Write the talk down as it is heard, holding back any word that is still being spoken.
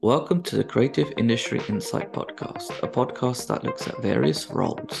Welcome to the Creative Industry Insight Podcast, a podcast that looks at various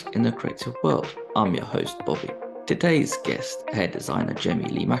roles in the creative world. I'm your host, Bobby. Today's guest, hair designer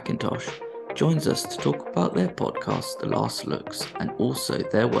Leigh McIntosh, joins us to talk about their podcast, The Last Looks, and also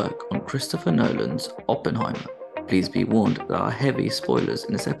their work on Christopher Nolan's Oppenheimer. Please be warned there are heavy spoilers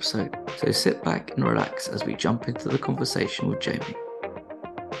in this episode, so sit back and relax as we jump into the conversation with Jaime.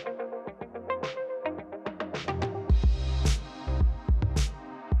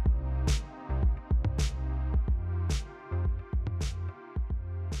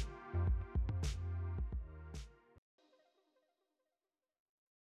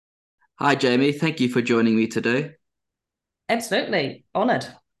 Hi, Jaime. Thank you for joining me today. Absolutely. Honoured.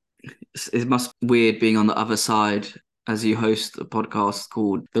 It must be weird being on the other side as you host a podcast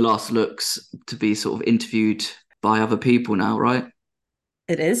called The Last Looks to be sort of interviewed by other people now, right?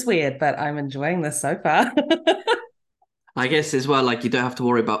 It is weird, but I'm enjoying this so far. I guess as well, like you don't have to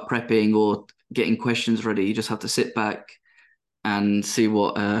worry about prepping or getting questions ready. You just have to sit back and see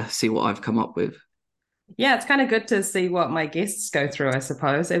what I've come up with. Yeah, it's kind of good to see what my guests go through, I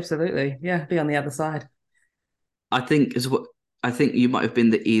suppose. Absolutely. Yeah, be on the other side. I think is what I think you might have been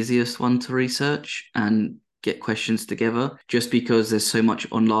the easiest one to research and get questions together, just because there's so much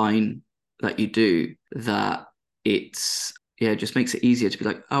online that you do that it just makes it easier to be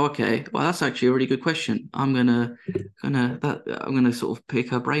like, oh, okay, well, that's actually a really good question. I'm gonna sort of pick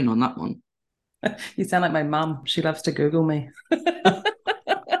her brain on that one. You sound like my mum. She loves to Google me.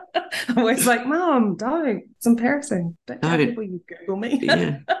 I'm always like, Mum, don't. It's embarrassing. Don't tell No, people you Google me.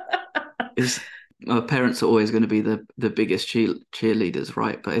 yeah, is parents are always going to be the biggest cheerleaders,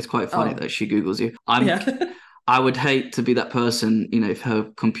 right? But it's quite funny Oh, that she Googles you. yeah. I would hate to be that person, if her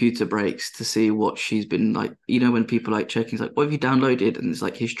computer breaks to see what she's been like, when people like checking, it's like, what have you downloaded? And it's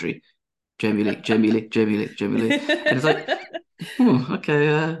like history, Jamie Lee, Jamie Lee, Jamie Lee, Jamie Lee. And it's like, oh,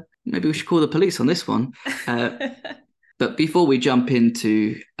 okay, maybe we should call the police on this one. But before we jump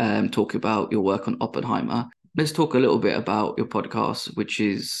into talk about your work on Oppenheimer, let's talk a little bit about your podcast, which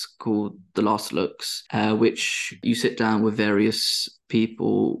is called The Last Looks, which you sit down with various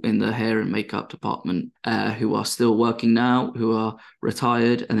people in the hair and makeup department who are still working now, who are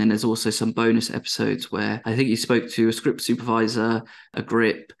retired. And then there's also some bonus episodes where I think you spoke to a script supervisor, a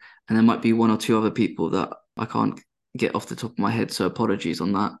grip, and there might be one or two other people that I can't get off the top of my head. So apologies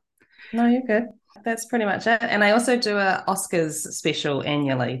on that. No, you're good. That's pretty much it. And I also do a Oscars special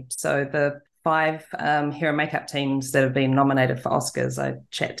annually. So the five hair and makeup teams that have been nominated for Oscars, I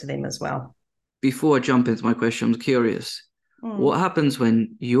chat to them as well. Before I jump into my question, I'm curious. What Mm. happens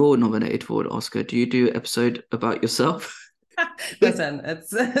when you're nominated for an Oscar? Do you do an episode about yourself? Listen,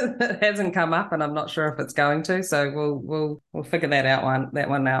 it hasn't come up, and I'm not sure if it's going to. So we'll figure that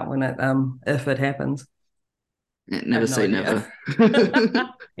one out when it if it happens. I Never have no say idea. never.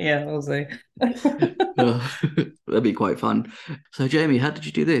 Yeah, we'll see. Oh, that'd be quite fun. So, Jamie, how did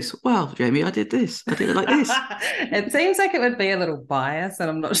you do this? Well, Jamie, I did this. I did it like this. It seems like it would be a little biased, and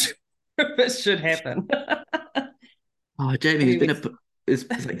I'm not sure if it should happen. Oh, Jamie, Maybe we,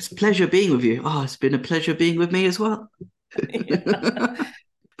 it's a pleasure being with you. Oh, it's been a pleasure being with me as well. yeah.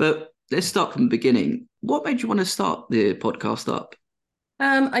 But let's start from the beginning. What made you want to start the podcast up?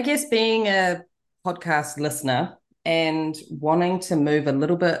 I guess being a podcast listener and wanting to move a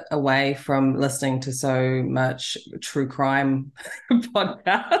little bit away from listening to so much true crime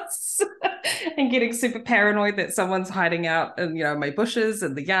podcasts and getting super paranoid that someone's hiding out in, my bushes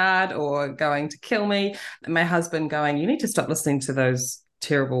in the yard or going to kill me. And my husband going, you need to stop listening to those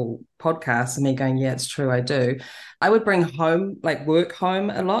terrible podcasts, and me going, yeah, it's true, I do. I would bring home, like work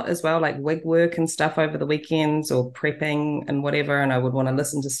home a lot as well, like wig work and stuff over the weekends or prepping and whatever. And I would want to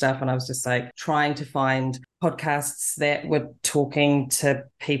listen to stuff. And I was just like trying to find podcasts that were talking to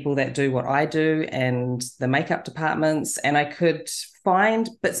people that do what I do and the makeup departments. And I could find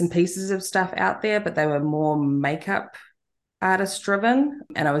bits and pieces of stuff out there, but they were more makeup artist driven.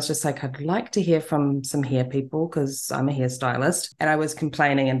 And I was just like, I'd like to hear from some hair people because I'm a hairstylist. And I was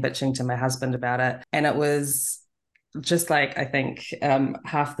complaining and bitching to my husband about it. And it was just like I think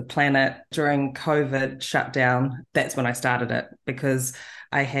half the planet during COVID shut down. That's when I started it because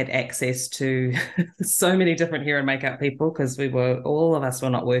I had access to so many different hair and makeup people because all of us were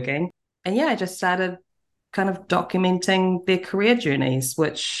not working. And yeah, I just started kind of documenting their career journeys,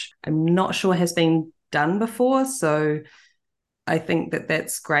 which I'm not sure has been done before. So I think that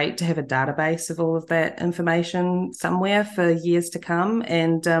that's great to have a database of all of that information somewhere for years to come.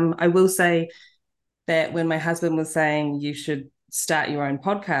 And I will say that when my husband was saying you should start your own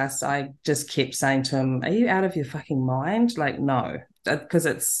podcast, I just kept saying to him, are you out of your fucking mind? Like, no,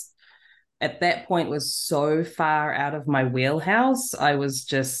 because at that point was so far out of my wheelhouse. I was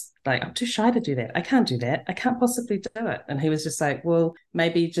just like, I'm too shy to do that. I can't do that. I can't possibly do it. And he was just like, well,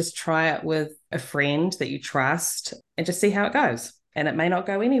 maybe just try it with a friend that you trust and just see how it goes. And it may not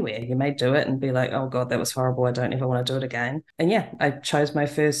go anywhere. You may do it and be like, oh God, that was horrible. I don't ever want to do it again. And yeah, I chose my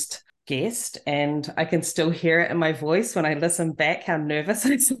first guest, and I can still hear it in my voice when I listen back how nervous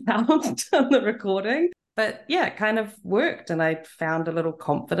I sound on the recording. But yeah, it kind of worked, and I found a little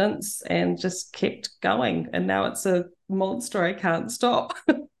confidence and just kept going. And now it's a monster I can't stop.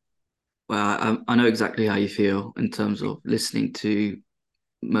 Well, I know exactly how you feel in terms of listening to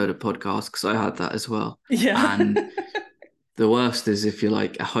murder podcasts because I had that as well. Yeah. And the worst is if you're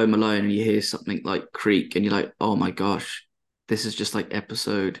like at home alone and you hear something like creak and you're like, oh my gosh, this is just like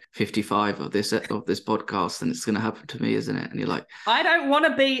episode 55 of this podcast, and it's going to happen to me, isn't it? And you're like, I don't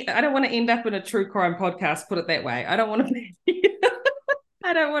want to end up in a true crime podcast, put it that way. I don't want to be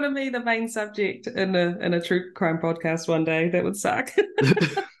I don't want to be the main subject in a true crime podcast one day. That would suck.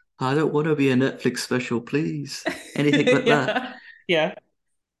 I don't want to be a Netflix special, please. Anything but that. Yeah.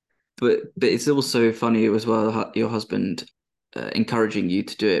 But it's also funny as well, your husband encouraging you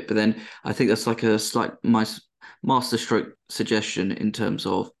to do it. But then I think that's like a slight masterstroke suggestion in terms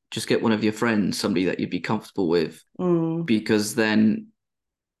of just get one of your friends, somebody that you'd be comfortable with, because then,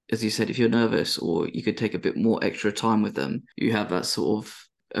 as you said, if you're nervous or you could take a bit more extra time with them, you have that sort of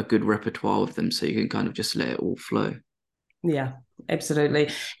a good repertoire with them, so you can kind of just let it all flow. Yeah, absolutely.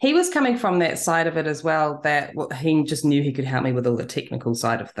 He was coming from that side of it as well, that he just knew he could help me with all the technical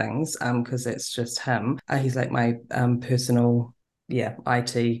side of things, because it's just him. He's like my personal,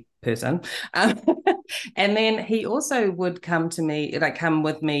 IT person. And then he also would come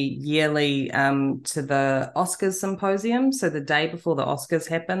with me yearly to the Oscars symposium. So the day before the Oscars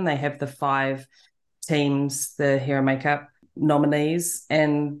happen, they have the 5 teams, the hair and makeup nominees,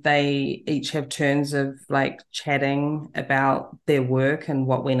 and they each have turns of like chatting about their work and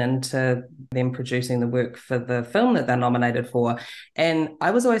what went into them producing the work for the film that they're nominated for. And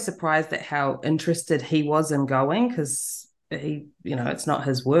I was always surprised at how interested he was in going, because he, it's not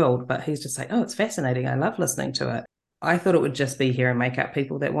his world, but he's just like, oh, it's fascinating. I love listening to it. I thought it would just be hair and makeup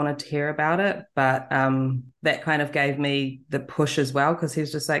people that wanted to hear about it, but that kind of gave me the push as well, because he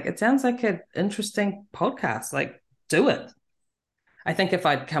was just like, it sounds like an interesting podcast, like do it. I think if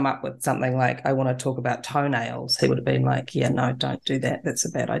I'd come up with something like, I want to talk about toenails, he would have been like, yeah, no, don't do that. That's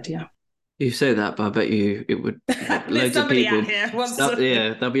a bad idea. You say that, but I bet you it would There's loads of somebody people. out here wants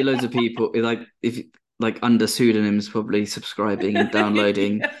Yeah, there'll be loads of people like if like under pseudonyms probably subscribing and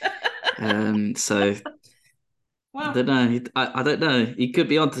downloading. So I don't know. I don't know. He could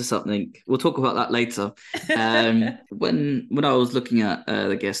be onto something. We'll talk about that later. When I was looking at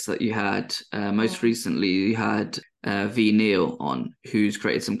the guests that you had, most recently you had V Neil on, who's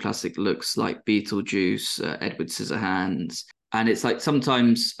created some classic looks like Beetlejuice, Edward Scissorhands, and it's like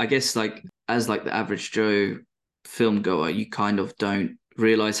sometimes I guess like as like the average Joe film goer, you kind of don't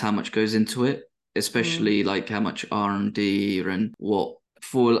realize how much goes into it, especially like how much R&D and what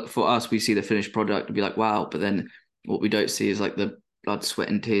for us we see the finished product and be like wow, but then what we don't see is like the blood, sweat,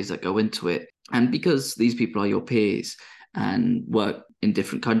 and tears that go into it. And because these people are your peers and work in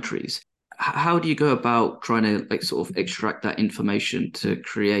different countries, how do you go about trying to like sort of extract that information to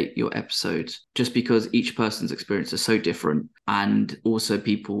create your episodes? Just because each person's experience is so different, and also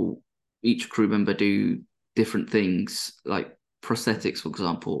each crew member do different things, like prosthetics, for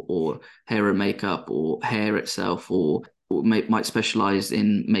example, or hair and makeup, or hair itself, or might specialize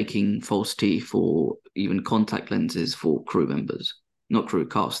in making false teeth or even contact lenses for crew members, not crew,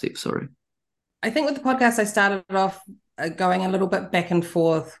 cast if, sorry. I think with the podcast, I started off going a little bit back and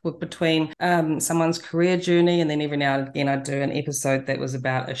forth between someone's career journey, and then every now and again I'd do an episode that was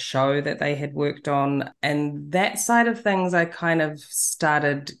about a show that they had worked on. And that side of things I kind of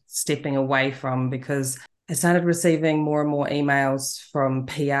started stepping away from, because I started receiving more and more emails from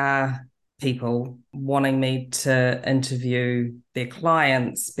PR people wanting me to interview their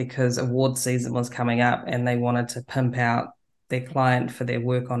clients because award season was coming up and they wanted to pimp out their client for their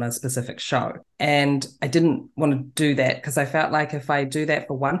work on a specific show. And I didn't want to do that, because I felt like if I do that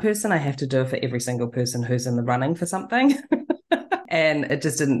for one person, I have to do it for every single person who's in the running for something. And it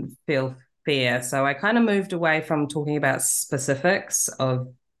just didn't feel fair. So I kind of moved away from talking about specifics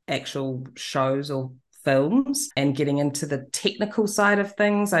of actual shows or films and getting into the technical side of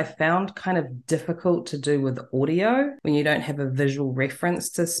things. I found kind of difficult to do with audio when you don't have a visual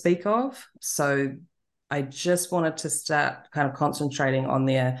reference to speak of. So I just wanted to start kind of concentrating on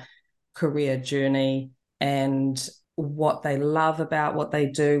their career journey and what they love about what they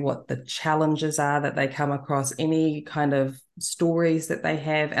do, what the challenges are that they come across, any kind of stories that they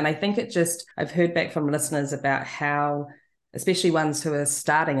have. And I think I've heard back from listeners about how, especially ones who are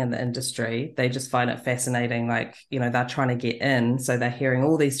starting in the industry, they just find it fascinating. Like, they're trying to get in. So they're hearing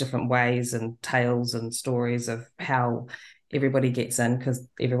all these different ways and tales and stories of how everybody gets in, because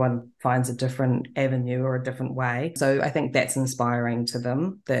everyone finds a different avenue or a different way. So I think that's inspiring to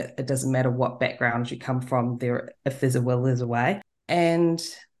them, that it doesn't matter what background you come from, if there's a will, there's a way. And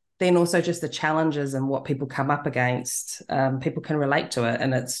then also just the challenges and what people come up against, people can relate to it,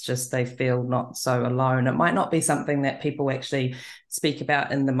 and it's just they feel not so alone. It might not be something that people actually speak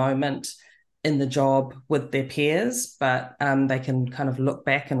about in the moment in the job with their peers, but they can kind of look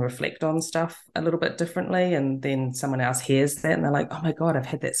back and reflect on stuff a little bit differently, and then someone else hears that and they're like, oh my God, I've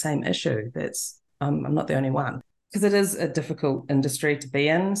had that same issue. I'm not the only one, because it is a difficult industry to be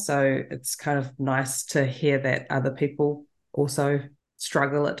in. So it's kind of nice to hear that other people also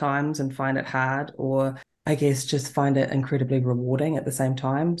struggle at times and find it hard, or I guess just find it incredibly rewarding at the same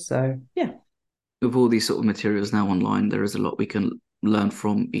time. So yeah. With all these sort of materials now online, there is a lot we can learn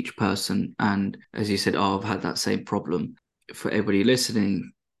from each person. And as you said, oh, I've had that same problem. For everybody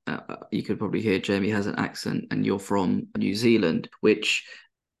listening, you could probably hear Jamie has an accent, and you're from New Zealand, which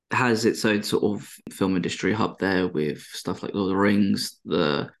has its own sort of film industry hub there with stuff like Lord of the Rings,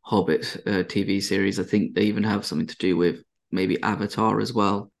 the Hobbit TV series. I think they even have something to do with maybe Avatar as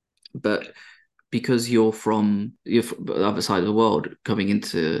well. But because you're from the other side of the world, coming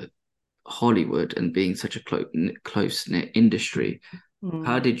into Hollywood and being such a close knit industry,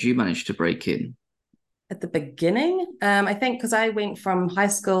 how Mm. did you manage to break in? At the beginning, I think because I went from high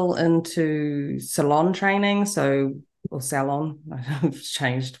school into salon training, or salon, I've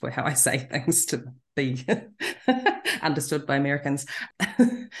changed for how I say things to be understood by Americans.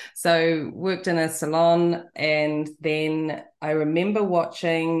 So worked in a salon, and then I remember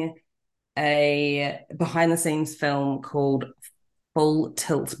watching a behind the scenes film called Full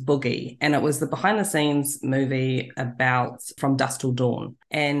Tilt Boogie. And it was the behind the scenes movie about From Dusk Till Dawn.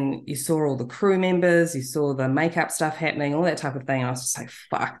 And you saw all the crew members, you saw the makeup stuff happening, all that type of thing. And I was just like,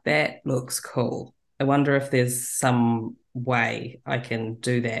 fuck, that looks cool. I wonder if there's some way I can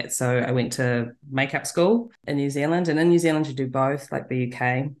do that. So I went to makeup school in New Zealand. And in New Zealand, you do both, like the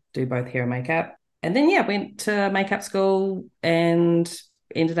UK, do both hair and makeup. And then, yeah, went to makeup school and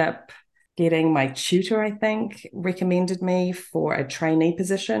ended up getting my tutor, I think, recommended me for a trainee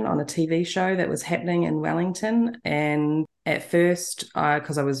position on a TV show that was happening in Wellington. And at first,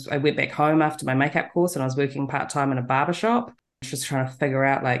 because I went back home after my makeup course and I was working part-time in a barbershop, just trying to figure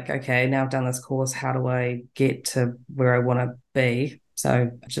out, like, okay, now I've done this course, how do I get to where I want to be?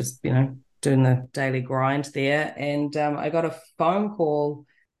 So just, doing the daily grind there. And I got a phone call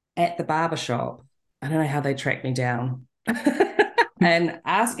at the barbershop. I don't know how they tracked me down. And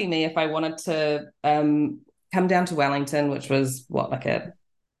asking me if I wanted to come down to Wellington, which was like a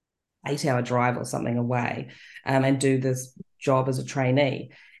 8-hour drive or something away, and do this job as a trainee.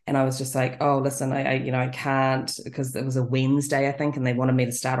 And I was just like, oh, listen, I can't, because it was a Wednesday, I think, and they wanted me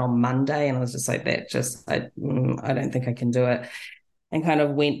to start on Monday. And I was just like, I don't think I can do it. And kind of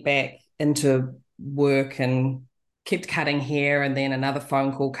went back into work and kept cutting hair. And then another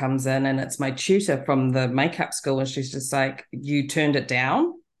phone call comes in, and it's my tutor from the makeup school. And she's just like, you turned it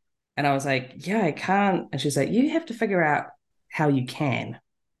down? And I was like, yeah, I can't. And she's like, you have to figure out how you can.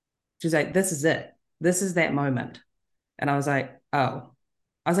 She's like, this is it. This is that moment. And I was like, oh.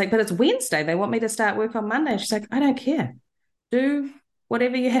 I was like, but it's Wednesday. They want me to start work on Monday. She's like, I don't care. Do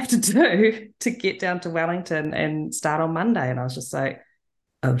whatever you have to do to get down to Wellington and start on Monday. And I was just like,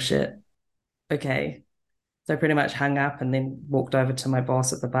 oh shit. Okay. So I pretty much hung up and then walked over to my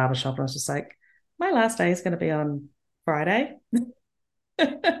boss at the barbershop, and I was just like, my last day is going to be on Friday.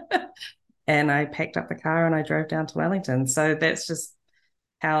 And I packed up the car and I drove down to Wellington. So that's just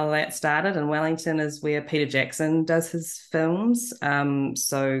how that started. And Wellington is where Peter Jackson does his films.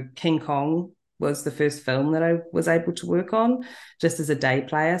 So King Kong was the first film that I was able to work on just as a day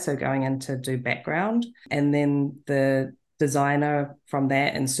player, so going in to do background. And then the designer from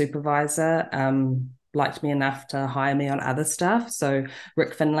that and supervisor liked me enough to hire me on other stuff. So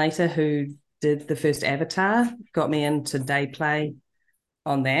Rick Finlater, who did the first Avatar, got me into day play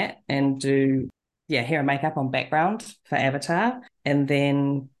on that and do hair and makeup on background for Avatar. And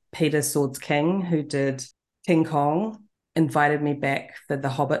then Peter Swords King, who did King Kong, invited me back for the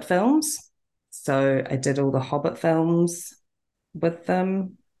Hobbit films. So I did all the Hobbit films with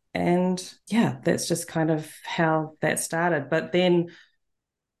them. And yeah, that's just kind of how that started. But then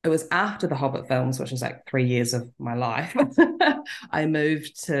it was after the Hobbit films, which was like 3 years of my life. I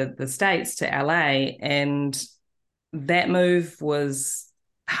moved to the States, to LA, and that move was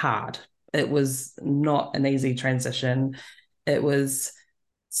hard. It was not an easy transition. It was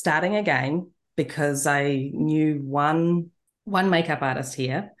starting again because I knew one makeup artist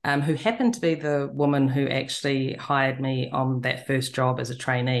here, who happened to be the woman who actually hired me on that first job as a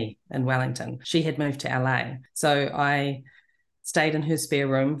trainee in Wellington. She had moved to LA. So I stayed in her spare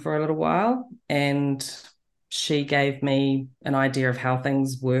room for a little while, and she gave me an idea of how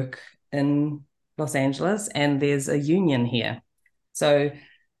things work in Los Angeles. And there's a union here. So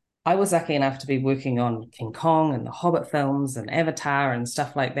I was lucky enough to be working on King Kong and the Hobbit films and Avatar and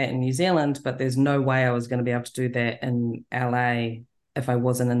stuff like that in New Zealand, but there's no way I was going to be able to do that in LA if I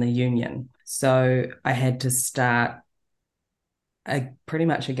wasn't in the union. So I had to start pretty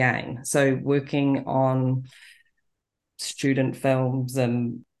much again. So working on student films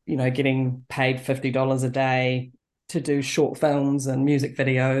and, getting paid $50 a day to do short films and music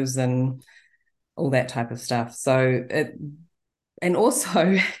videos and all that type of stuff. And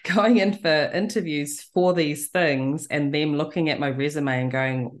also going in for interviews for these things and them looking at my resume and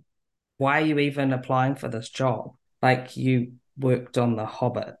going, why are you even applying for this job? Like, you worked on The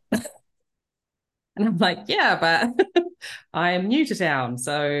Hobbit. And I'm like, yeah, but I am new to town,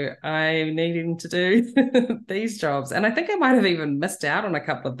 so I'm needing to do these jobs. And I think I might have even missed out on a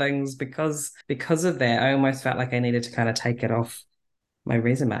couple of things because of that. I almost felt like I needed to kind of take it off my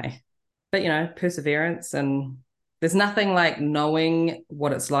resume. But perseverance, and there's nothing like knowing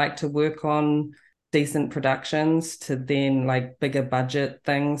what it's like to work on decent productions to then like bigger budget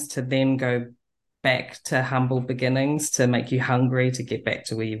things to then go back to humble beginnings to make you hungry to get back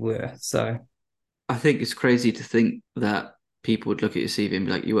to where you were. So I think it's crazy to think that people would look at your CV and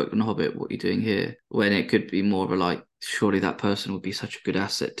be like, "You worked on The Hobbit. What are you doing here?" When it could be more of a like, surely that person would be such a good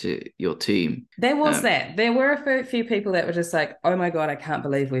asset to your team. there was Um, that. There were a few people that were just like, oh my God, I can't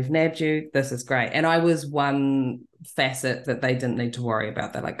believe we've nabbed you. This is great. And I was one facet that they didn't need to worry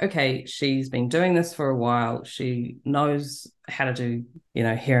about. They're like, okay, she's been doing this for a while. She knows how to do,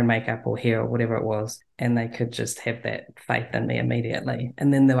 hair and makeup or hair or whatever it was. And they could just have that faith in me immediately.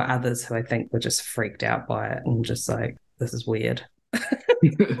 And then there were others who I think were just freaked out by it and just like, this is weird.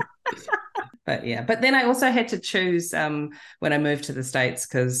 But yeah, but then I also had to choose when I moved to the States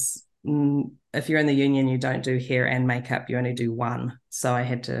because if you're in the union, you don't do hair and makeup, you only do one. So I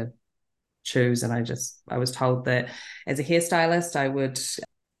had to choose, and I was told that as a hairstylist, I would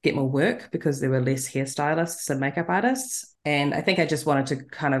get more work because there were less hairstylists and makeup artists. And I think I just wanted to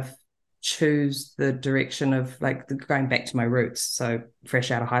kind of choose the direction of like going back to my roots. So fresh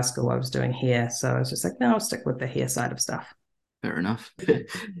out of high school, I was doing hair. So I was just like, no, I'll stick with the hair side of stuff. Fair enough.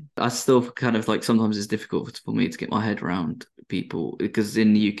 I still kind of like sometimes it's difficult for me to get my head around people because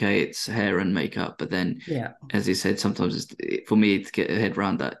in the UK it's hair and makeup, but then Yeah. as you said, sometimes for me to get a head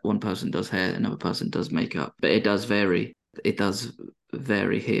around that one person does hair, another person does makeup, but it does vary. It does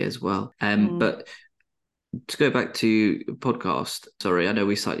vary here as well. But to go back to podcast, sorry, I know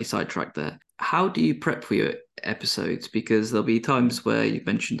we slightly sidetracked there. How do you prep for your episodes? Because there'll be times where you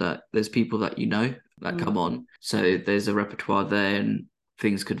mentioned that there's people that you know that come on, so there's a repertoire there and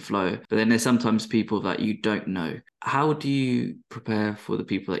things could flow. But then there's sometimes people that you don't know. How do you prepare for the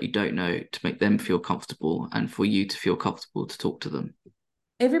people that you don't know to make them feel comfortable and for you to feel comfortable to talk to them?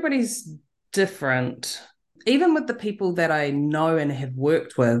 Everybody's different. Even with the people that I know and have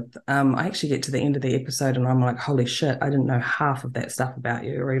worked with, I actually get to the end of the episode and I'm like, holy shit, I didn't know half of that stuff about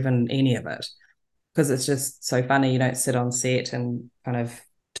you or even any of it. Because it's just so funny. You don't sit on set and kind of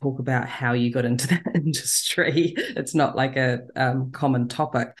talk about how you got into that industry. It's not like a common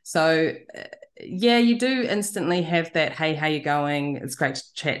topic. So yeah, you do instantly have that, hey, how you going? It's great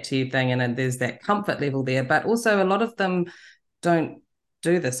to chat to you thing. And there's that comfort level there. But also a lot of them don't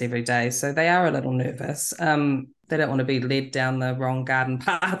do this every day. So they are a little nervous. They don't want to be led down the wrong garden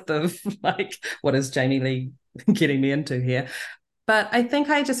path of like, what is Jamie Leigh getting me into here? But I think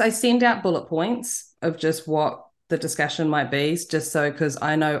I send out bullet points of just what the discussion might be, just so because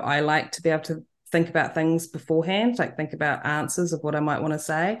I know I like to be able to think about things beforehand, like think about answers of what I might want to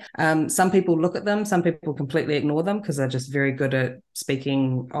say. Some people look at them, some people completely ignore them because they're just very good at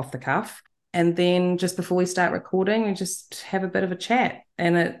speaking off the cuff. And then just before we start recording, we just have a bit of a chat.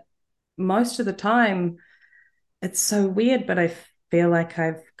 And most of the time, it's so weird, but I feel like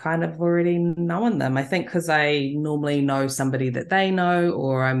I've kind of already known them. I think because I normally know somebody that they know,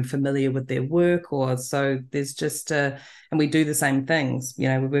 or I'm familiar with their work, or so there's just and we do the same things. We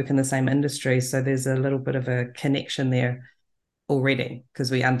work in the same industry, so there's a little bit of a connection there already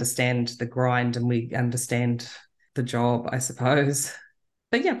because we understand the grind and we understand the job, I suppose.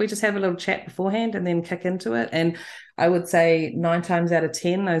 but yeah, we just have a little chat beforehand and then kick into it. And I would say 9 times out of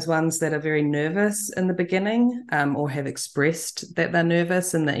 10, those ones that are very nervous in the beginning, or have expressed that they're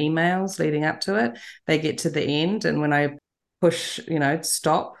nervous in the emails leading up to it, they get to the end. And when I push,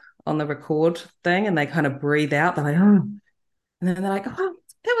 stop on the record thing and they kind of breathe out, they're like, oh, and then they're like, oh,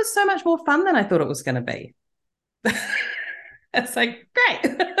 that was so much more fun than I thought it was going to be. It's like,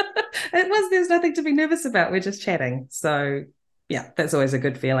 great. There's nothing to be nervous about. We're just chatting. So yeah, that's always a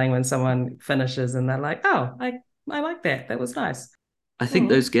good feeling when someone finishes and they're like, oh, I like that. That was nice. I think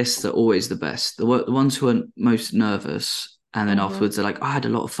Mm-hmm. those guests are always the best. The ones who are most nervous, and then Mm-hmm. afterwards they're like, "I had a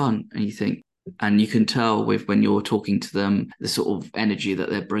lot of fun," and you think, and you can tell with when you're talking to them the sort of energy that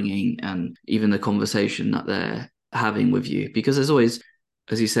they're bringing, and even the conversation that they're having with you. Because there's always,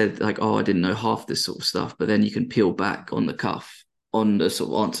 as you said, like, "Oh, I didn't know half this sort of stuff," but then you can peel back on the cuff on the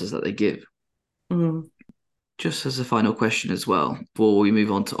sort of answers that they give. Mm. Just as a final question as well, before we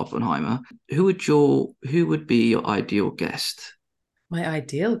move on to Oppenheimer, who would be your ideal guest? My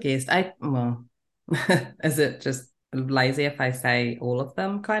ideal guest, is it just lazy if I say all of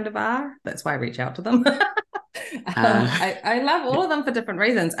them kind of are? That's why I reach out to them. Uh, I love all of them for different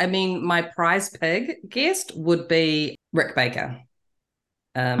reasons. I mean, my prize pig guest would be Rick Baker.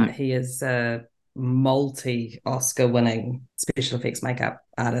 He is a multi-Oscar winning special effects makeup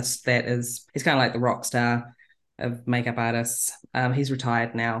artist. He's kind of like the rock star of makeup artists. He's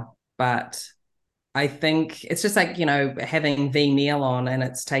retired now, but I think it's just like, having V Neil on, and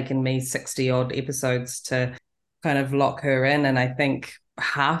it's taken me 60 odd episodes to kind of lock her in. And I think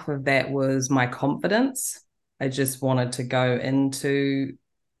half of that was my confidence. I just wanted to go into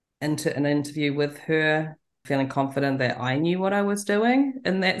an interview with her feeling confident that I knew what I was doing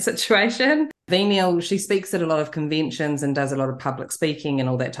in that situation. Venial, she speaks at a lot of conventions and does a lot of public speaking and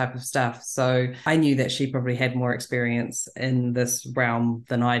all that type of stuff. So I knew that she probably had more experience in this realm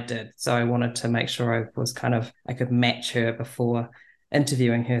than I did. So I wanted to make sure I could match her before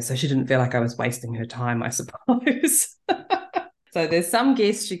interviewing her so she didn't feel like I was wasting her time, I suppose. So there's some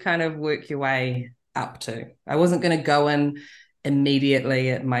guests you kind of work your way up to. I wasn't going to go in immediately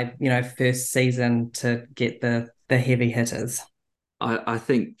at my first season to get the heavy hitters. I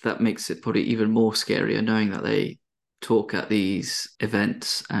think that makes it probably even more scarier knowing that they talk at these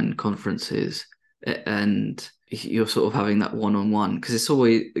events and conferences and you're sort of having that one-on-one because it's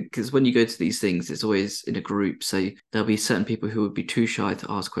always because when you go to these things it's always in a group, so there'll be certain people who would be too shy to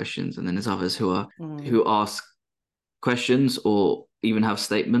ask questions and then there's others who ask questions or even have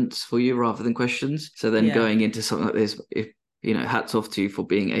statements for you rather than questions. So then Yeah. going into something like this, if hats off to you for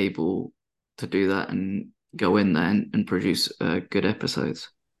being able to do that and go in there and produce good episodes.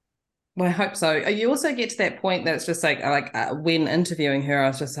 Well, I hope so. You also get to that point that's just like when interviewing her, I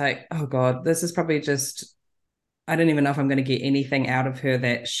was just like, oh God, this is probably just, I don't even know if I'm going to get anything out of her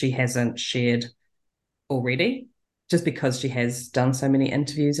that she hasn't shared already, just because she has done so many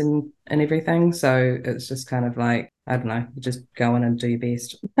interviews and everything. So it's just kind of like, I don't know, just go in and do your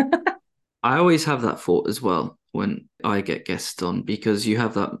best. I always have that thought as well when I get guests on because you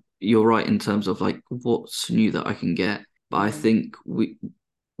have that. You're right in terms of like what's new that I can get, but I Mm. think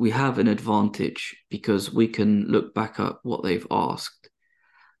we have an advantage because we can look back at what they've asked,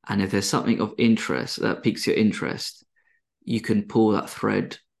 and if there's something of interest that piques your interest, you can pull that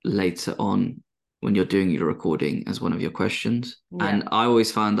thread later on when you're doing your recording as one of your questions. And Yeah. I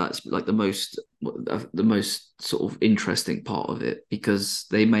always found that's like the most sort of interesting part of it because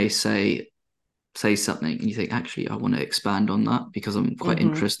they may say something and you think actually I want to expand on that because I'm quite Mm-hmm.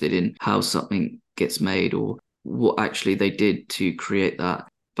 interested in how something gets made or what actually they did to create that.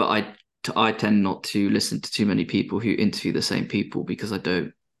 But I tend not to listen to too many people who interview the same people because I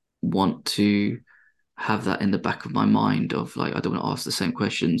don't want to have that in the back of my mind of like I don't want to ask the same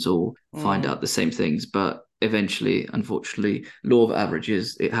questions or find Mm. out the same things. But eventually, unfortunately, law of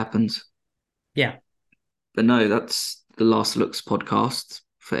averages, it happens. Yeah. But no, that's the Last Looks podcast.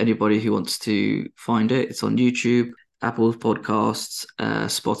 For anybody who wants to find it, it's on YouTube, Apple Podcasts,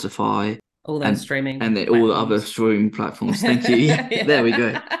 Spotify, All those and streaming all the other platforms. streaming platforms. Thank you. Yeah, there we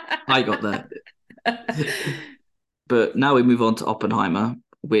go. I got Yeah. there. But now we move on to Oppenheimer,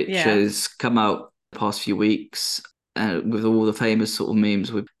 which Yeah. has come out the past few weeks with all the famous sort of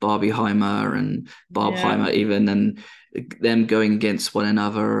memes with Barbieheimer and Yeah. Barbheimer even, and them going against one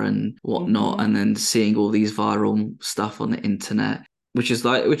another and whatnot, Mm-hmm. and then seeing all these viral stuff on the internet, which is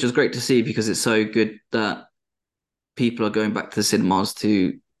great to see because it's so good that people are going back to the cinemas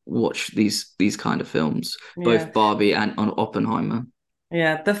to watch these kind of films, Yeah. both Barbie and on Oppenheimer.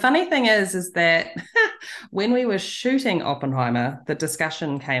 Yeah. The funny thing is that when we were shooting Oppenheimer, the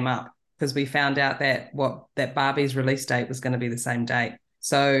discussion came up because we found out that Barbie's release date was going to be the same date.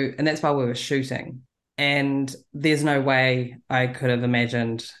 So, and that's while we were shooting. And there's no way I could have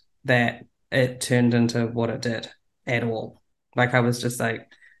imagined that it turned into what it did at all. Like I was just like,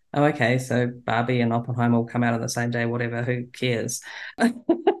 oh, okay, so Barbie and Oppenheimer will come out on the same day, whatever, who cares?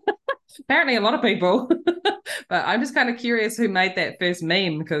 Apparently a lot of people. But I'm just kind of curious who made that first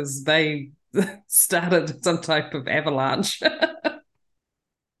meme because they started some type of avalanche.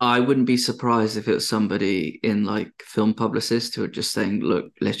 I wouldn't be surprised if it was somebody in like film publicists who are just saying,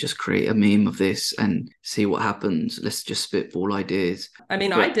 look, let's just create a meme of this and see what happens. Let's just spitball ideas. I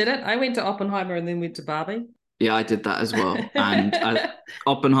mean, I But did it. I went to Oppenheimer and then went to Barbie. yeah, I did that as well. And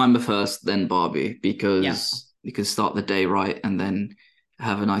Oppenheimer first, then Barbie, Yeah. because you can start the day right and then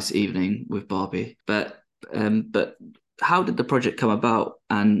have a nice evening with Barbie. But how did the project come about,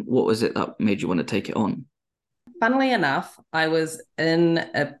 and what was it that made you want to take it on? Funnily enough, I was in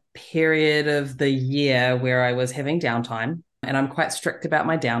a period of the year where I was having downtime, and I'm quite strict about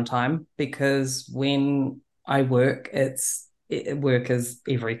my downtime because when I work, work is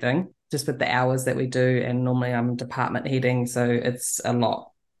everything, just with the hours that we do. And normally I'm department heading, so it's a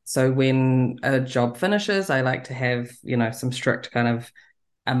lot. So when a job finishes, I like to have, some strict kind of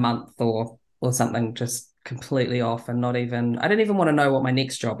a month or something just completely off and not even I don't even want to know what my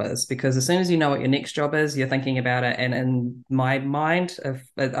next job is because as soon as you know what your next job is, you're thinking about it. And in my mind, if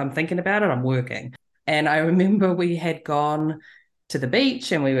I'm thinking about it, I'm working. And I remember we had gone to the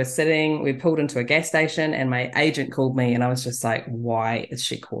beach and we pulled into a gas station and my agent called me and I was just like, why is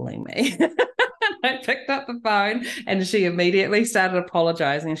she calling me? I picked up the phone and she immediately started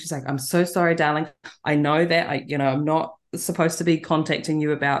apologizing. And she's like, I'm so sorry, darling. I know that I'm not supposed to be contacting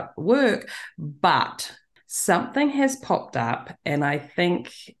you about work, but something has popped up and I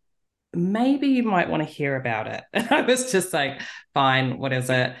think maybe you might want to hear about it. And I was just like, fine, what is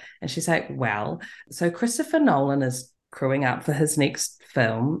it? And she's like, well, so Christopher Nolan is crewing up for his next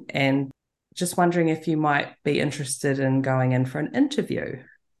film and just wondering if you might be interested in going in for an interview.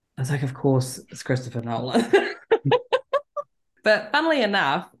 I was like, of course, it's Christopher Nolan. But funnily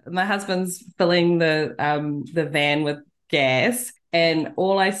enough, my husband's filling the van with gas, and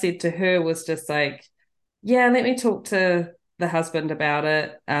all I said to her was just like, "Yeah, let me talk to the husband about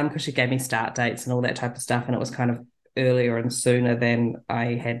it," because she gave me start dates and all that type of stuff, and it was kind of earlier and sooner than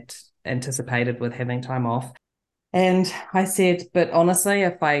I had anticipated with having time off. And I said, "But honestly,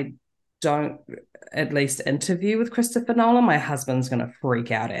 if I don't at least interview with Christopher Nolan, my husband's going to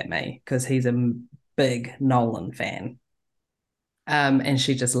freak out at me because he's a big Nolan fan." And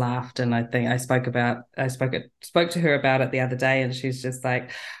she just laughed, and I think I spoke to her about it the other day, and she's just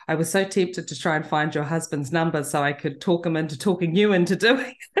like, I was so tempted to try and find your husband's number so I could talk him into talking you into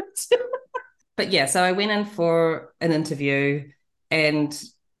doing it. But yeah, so I went in for an interview, and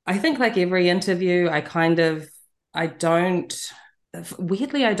I think like every interview, I don't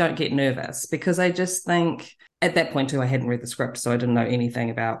weirdly I don't get nervous because I just think at that point too I hadn't read the script, so I didn't know anything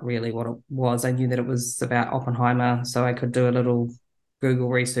about really what it was. I knew that it was about Oppenheimer, so I could do a little Google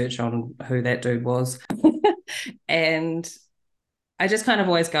research on who that dude was. And I just kind of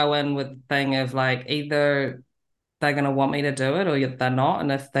always go in with the thing of like either they're going to want me to do it or they're not,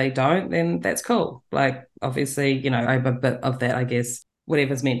 and if they don't, then that's cool. Like obviously, I have a bit of that, I guess,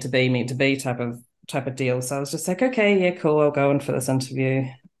 whatever's meant to be type of deal. So I was just like, okay, yeah, cool, I'll go in for this interview.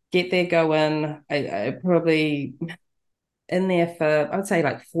 Get there, go in. I probably in there for I would say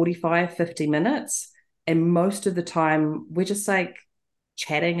like 45, 50 minutes. And most of the time we're just like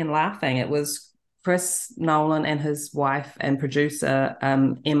chatting and laughing. It was Chris Nolan and his wife and producer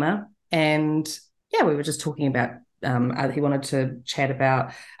Emma. And yeah, we were just talking about he wanted to chat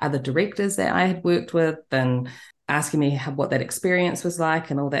about other directors that I had worked with and asking me what that experience was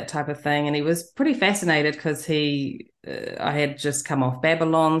like and all that type of thing. And he was pretty fascinated because I had just come off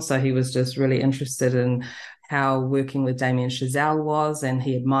Babylon, so he was just really interested in how working with Damien Chazelle was, and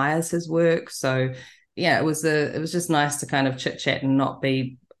he admires his work. So yeah, it was just nice to kind of chit chat and not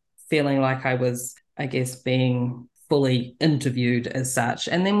be feeling like I was, I guess, being fully interviewed as such.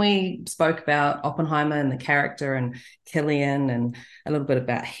 And then we spoke about Oppenheimer and the character and Killian and a little bit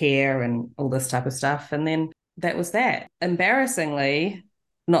about hair and all this type of stuff. And then that was that. Embarrassingly,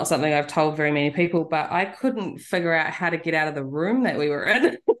 not something I've told very many people, but I couldn't figure out how to get out of the room that we were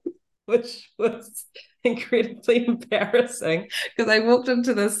in, which was incredibly embarrassing because I walked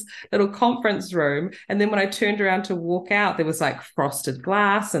into this little conference room, and then when I turned around to walk out, there was like frosted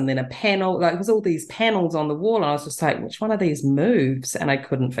glass and then a panel, like it was all these panels on the wall, and I was just like, which one of these moves? And I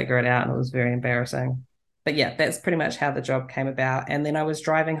couldn't figure it out, and it was very embarrassing. But yeah, that's pretty much how the job came about. And then I was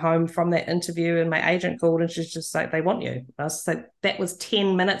driving home from that interview and my agent called and she's just like, they want you. I was like, that was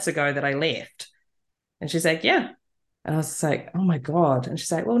 10 minutes ago that I left. And she's like, yeah. And I was just like, oh my God. And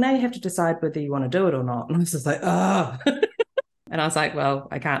she's like, well, now you have to decide whether you want to do it or not. And I was just like, oh. And I was like, well,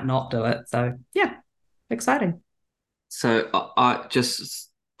 I can't not do it. So yeah, exciting. So I just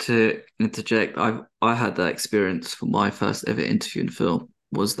to interject, I had that experience for my first ever interview in film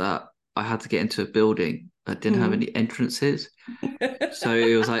was that I had to get into a building that didn't have Mm. any entrances. So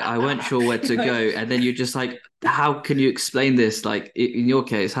it was like I weren't sure where to go, and then you're just like, how can you explain this? Like in your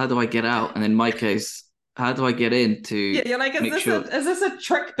case, how do I get out? And in my case, how do I get in Yeah, to you're like, make sure? is this a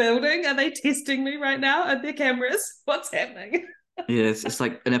trick building? Are they testing me right now at their cameras? What's happening? Yeah, it's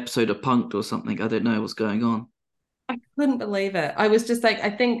like an episode of Punked or something. I don't know what's going on. I couldn't believe it. I was just like, I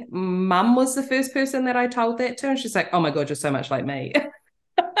think mum was the first person that I told that to. And she's like, oh my God, you're so much like me.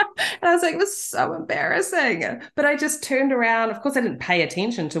 And I was like, it was so embarrassing. But I just turned around. Of course, I didn't pay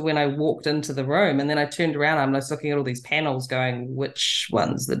attention to when I walked into the room. And then I turned around. I'm just looking at all these panels going, which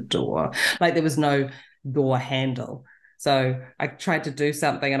one's the door? Like there was no door handle. So I tried to do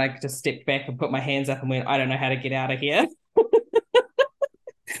something and I just stepped back and put my hands up and went, I don't know how to get out of here.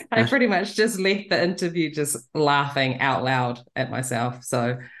 I That's pretty much just left the interview just laughing out loud at myself.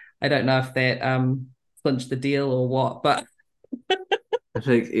 So I don't know if that clinched the deal or what, but I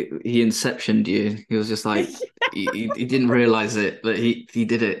think he inceptioned you. He was just like he didn't realize it, but he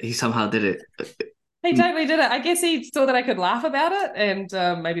did it. He somehow did it. he totally did it. I guess he saw that I could laugh about it,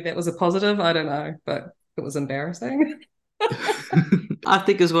 and maybe that was a positive. I don't know, but it was embarrassing. I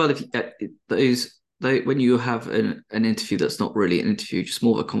think as well if when you have an interview that's not really an interview, just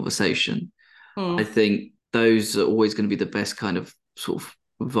more of a conversation. I Hmm. think those are always going to be the best kind of sort of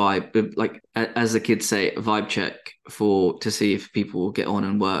vibe, like as the kids say, a vibe check for to see if people will get on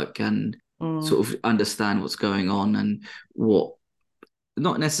and work and Hmm. sort of understand what's going on and what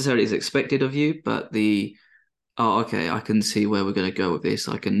not necessarily is expected of you, but the oh, okay, I can see where we're going to go with this.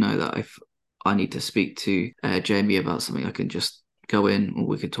 I can know that if I need to speak to Jamie about something, I can just go in or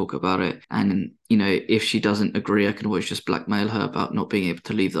we could talk about it. And, you know, if she doesn't agree, I can always just blackmail her about not being able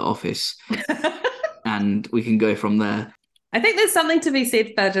to leave the office and we can go from there. I think there's something to be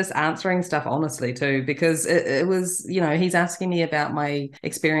said for just answering stuff honestly too, because it was, he's asking me about my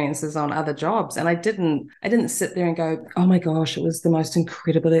experiences on other jobs. And I didn't sit there and go, oh my gosh, it was the most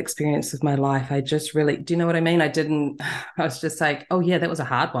incredible experience of my life. I just really, do you know what I mean? I didn't, I was just like, oh yeah, that was a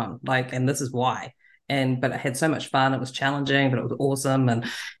hard one. Like, and this is why. But I had so much fun. It was challenging, but it was awesome. And,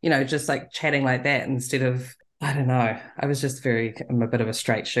 just like chatting like that instead of, I don't know. I'm a bit of a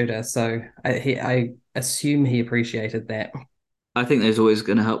straight shooter. So I assume he appreciated that. I think there's always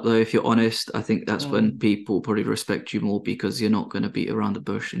going to help though. If you're honest, I think that's when Mm, people probably respect you more because you're not going to beat around the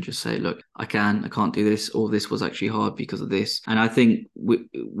bush and just say, look, I can't do this, or this was actually hard because of this. And I think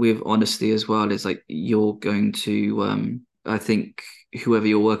with honesty as well, it's like you're going to, I think whoever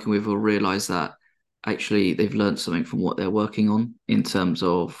you're working with will realize that actually they've learned something from what they're working on in terms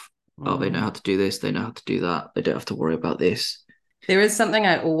of, oh, they know how mm. to do this, they know how to do that, they don't have to worry about this. There is something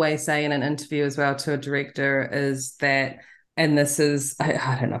I always say in an interview as well to a director is that, and this is,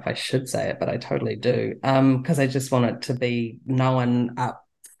 I don't know if I should say it, but I totally do, because I just want it to be known up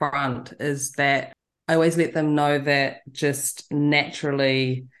front, is that I always let them know that just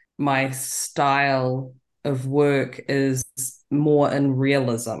naturally my style of work is more in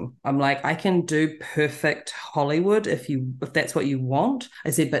realism. I'm like, I can do perfect Hollywood if that's what you want. I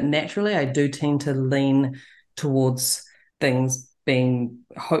said, but naturally I do tend to lean towards things being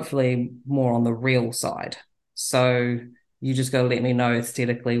hopefully more on the real side. So you just got to let me know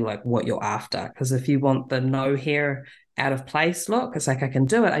aesthetically like what you're after. Because if you want the no hair out of place look, it's like I can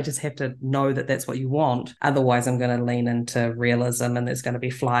do it. I just have to know that that's what you want. Otherwise, I'm going to lean into realism and there's going to be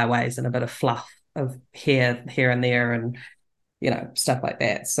flyaways and a bit of fluff of hair here and there and stuff like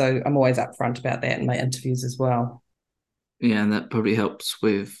that. So I'm always upfront about that in my interviews as well. Yeah, and that probably helps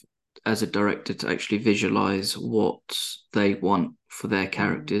with as a director to actually visualize what they want for their Mm,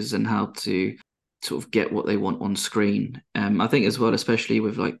 characters and how to sort of get what they want on screen. I think as well, especially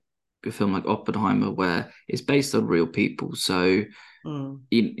with like a film like Oppenheimer, where it's based on real people. So mm,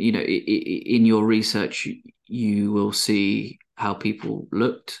 in your research, you will see how people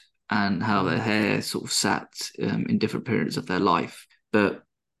looked and how their mm. hair sort of sat in different periods of their life. But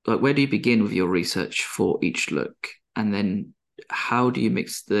like, where do you begin with your research for each look? And then how do you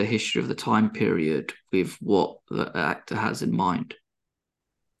mix the history of the time period with what the actor has in mind?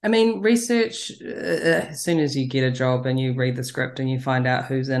 I mean, research, as soon as you get a job and you read the script and you find out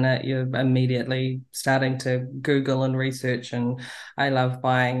who's in it, you're immediately starting to Google and research. And I love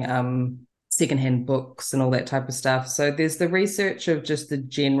buying secondhand books and all that type of stuff. So there's the research of just the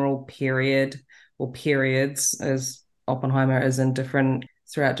general period or periods, as Oppenheimer is in different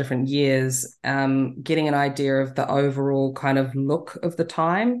throughout different years, getting an idea of the overall kind of look of the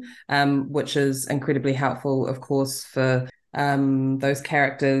time, which is incredibly helpful, of course, for those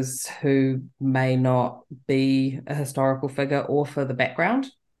characters who may not be a historical figure or for the background.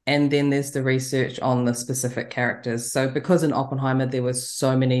 And then there's the research on the specific characters. So because in Oppenheimer there was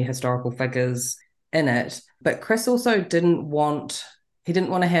so many historical figures in it, but Chris also didn't want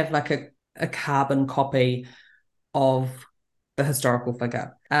to have like a carbon copy of the historical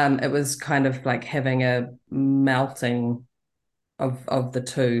figure. It was kind of like having a melting of the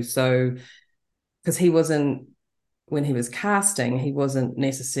two. So because he wasn't when he was casting, he wasn't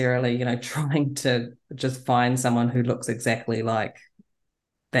necessarily, trying to just find someone who looks exactly like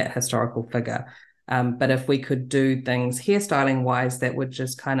that historical figure. But if we could do things hairstyling wise that would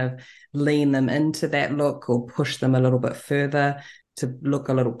just kind of lean them into that look or push them a little bit further to look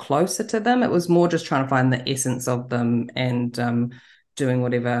a little closer to them, it was more just trying to find the essence of them and doing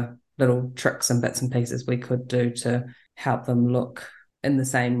whatever little tricks and bits and pieces we could do to help them look in the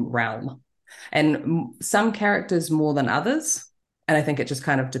same realm. And some characters more than others. And I think it just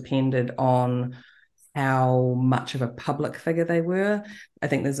kind of depended on how much of a public figure they were. I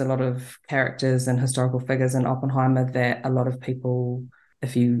think there's a lot of characters and historical figures in Oppenheimer that a lot of people,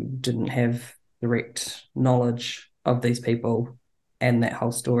 if you didn't have direct knowledge of these people and that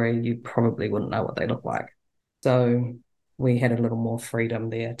whole story, you probably wouldn't know what they look like. So we had a little more freedom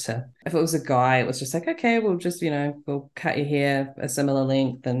there to, if it was a guy, it was just like, okay, we'll just, we'll cut your hair a similar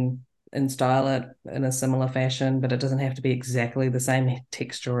length and style it in a similar fashion, but it doesn't have to be exactly the same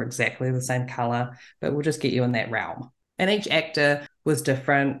texture or exactly the same color, but we'll just get you in that realm. And each actor was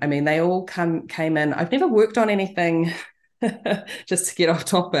different. I mean, they all came in. I've never worked on anything, just to get off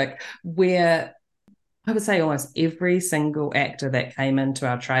topic, where I would say almost every single actor that came into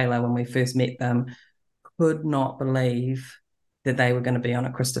our trailer when we first met them could not believe that they were going to be on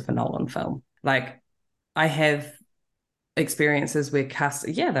a Christopher Nolan film. Like, I have experiences where cast,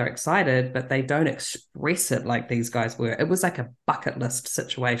 yeah, they're excited, but they don't express it like these guys were. It was like a bucket list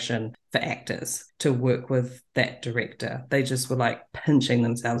situation for actors to work with that director. They just were like pinching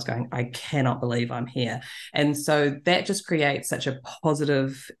themselves, going, I cannot believe I'm here. And so that just creates such a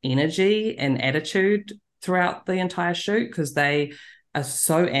positive energy and attitude throughout the entire shoot because they are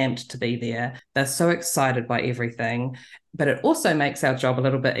so amped to be there. They're so excited by everything. But it also makes our job a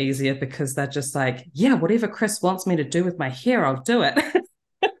little bit easier because they're just like, yeah, whatever Chris wants me to do with my hair, I'll do it.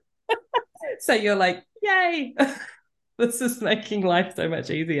 So you're like, yay, this is making life so much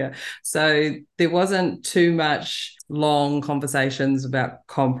easier. So there wasn't too much long conversations about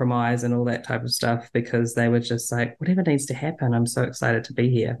compromise and all that type of stuff because they were just like, whatever needs to happen, I'm so excited to be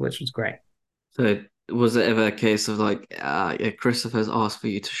here, which was great. So was it ever a case of like, yeah, Christopher's asked for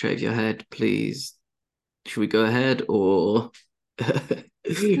you to shave your head, please? Should we go ahead or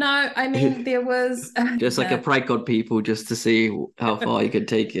No, I mean, there was just like a prank on people just to see how far you could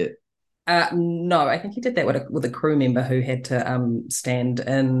take it? no, I think he did that with a crew member who had to stand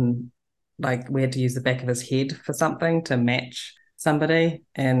in, like we had to use the back of his head for something to match somebody,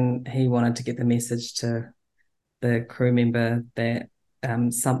 and he wanted to get the message to the crew member that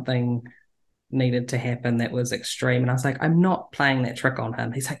something needed to happen that was extreme. And I was like, I'm not playing that trick on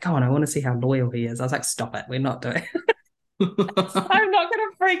him. He's like, go on, I want to see how loyal he is. I was like, stop it, we're not doing it. I'm not going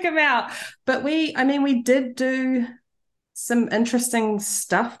to freak him out. But we did do some interesting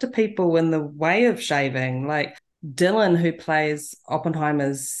stuff to people in the way of shaving. Like Dylan, who plays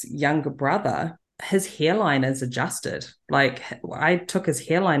Oppenheimer's younger brother, his hairline is adjusted. Like I took his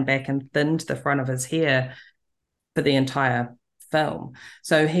hairline back and thinned the front of his hair for the entire film.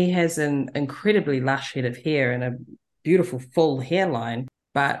 So he has an incredibly lush head of hair and a beautiful full hairline.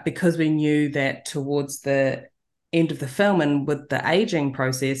 But because we knew that towards the end of the film and with the aging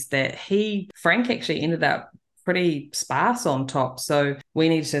process that Frank actually ended up pretty sparse on top. So we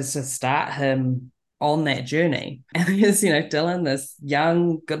needed to just start him on that journey. And there's, Dylan, this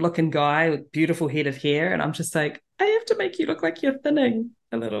young, good looking guy with beautiful head of hair. And I'm just like, I have to make you look like you're thinning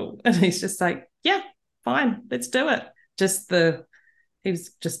a little. And he's just like, yeah, fine, let's do it. He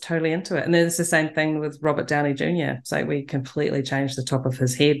was just totally into it. And then it's the same thing with Robert Downey Jr. So we completely changed the top of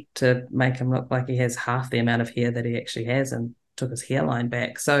his head to make him look like he has half the amount of hair that he actually has and took his hairline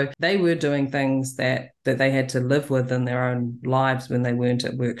back. So they were doing things that they had to live with in their own lives when they weren't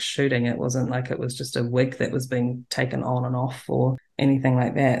at work shooting. It wasn't like it was just a wig that was being taken on and off or anything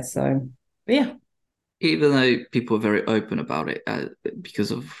like that. So, yeah. Even though people are very open about it because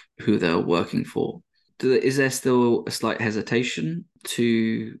of who they're working for, is there still a slight hesitation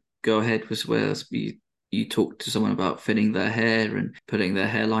to go ahead with where you talk to someone about thinning their hair and putting their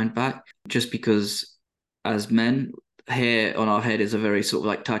hairline back? Just because as men, hair on our head is a very sort of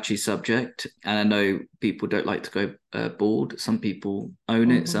like touchy subject, and I know people don't like to go bald. Some people own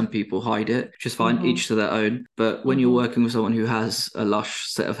it, some Mm-hmm. people hide it, which is fine, Mm-hmm. each to their own. But when you're Mm-hmm. working with someone who has a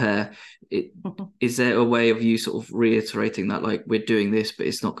lush set of hair, it is there a way of you sort of reiterating that like we're doing this, but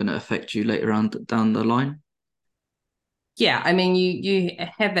it's not going to affect you later on down the line? Yeah, I mean, you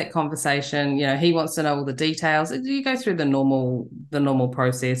have that conversation. You know, he wants to know all the details. You go through the normal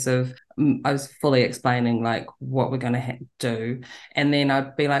process of I was fully explaining like what we're going to do, and then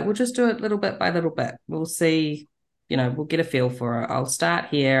I'd be like, we'll just do it little bit by little bit. We'll see. You know, we'll get a feel for it. I'll start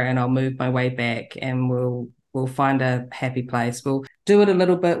here and I'll move my way back, and we'll find a happy place. We'll do it a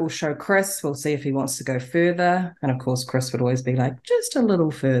little bit. We'll show Chris. We'll see if he wants to go further, and of course, Chris would always be like, just a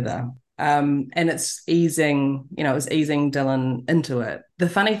little further. And it was easing Dylan into it. The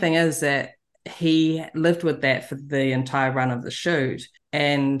funny thing is that he lived with that for the entire run of the shoot.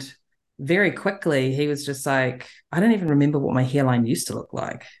 And very quickly, he was just like, I don't even remember what my hairline used to look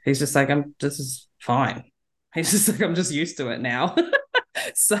like. He's just like, this is fine. He's just like, I'm just used to it now.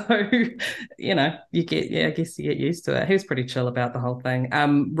 So, I guess you get used to it. He was pretty chill about the whole thing.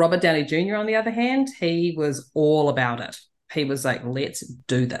 Robert Downey Jr., on the other hand, he was all about it. He was like, let's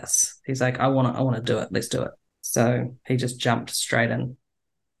do this. He's like, I want to do it. Let's do it. So he just jumped straight in.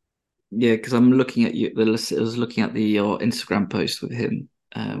 Yeah, because I'm looking at you. I was looking at the your Instagram post with him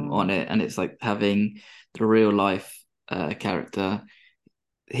on Mm, it, and it's like having the real life character,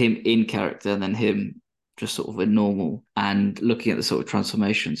 him in character, and then him just sort of a normal, and looking at the sort of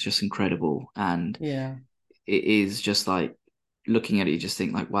transformations, just incredible. And yeah. it is just like looking at it, you just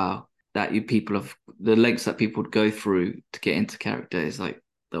think like, wow, that you people have the lengths that people would go through to get into character is like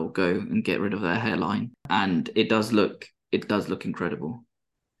they'll go and get rid of their hairline, and it does look incredible.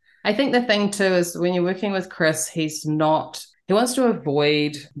 I think the thing too is when you're working with Chris, he wants to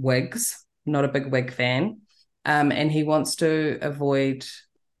avoid wigs, not a big wig fan. And he wants to avoid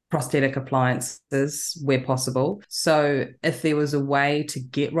prosthetic appliances where possible. So if there was a way to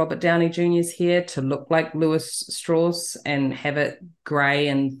get Robert Downey Jr.'s hair to look like Louis Strauss and have it grey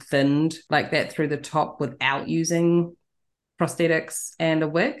and thinned like that through the top without using prosthetics and a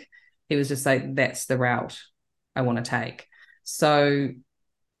wig, he was just like, that's the route I want to take. So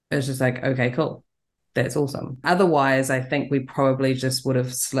it was just like, okay, cool. That's awesome. Otherwise, I think we probably just would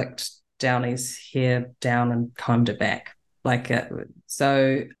have slicked Downey's hair down and combed it back.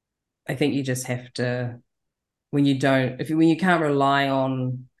 So I think you just have to when you can't rely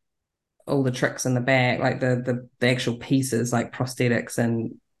on all the tricks in the bag, like the actual pieces, like prosthetics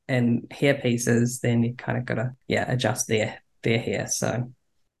and hair pieces, then you kind of gotta adjust their hair. So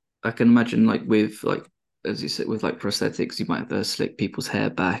I can imagine like with like as you said with like prosthetics, you might have to slick people's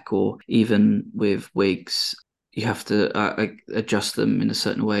hair back, or even with wigs, you have to adjust them in a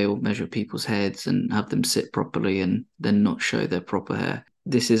certain way or measure people's heads and have them sit properly and then not show their proper hair.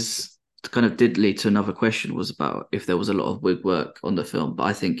 This is kind of did lead to another question was about if there was a lot of wig work on the film, but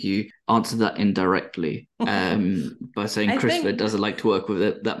I think you answered that indirectly by saying I Christopher think doesn't like to work with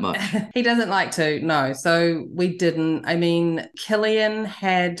it that much. he doesn't like to, no. So we didn't. I mean, Killian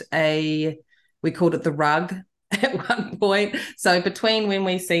had we called it the rug at one point. So between when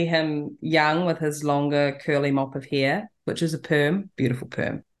we see him young with his longer curly mop of hair, which is a perm, beautiful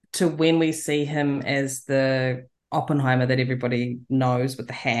perm, to when we see him as the Oppenheimer that everybody knows with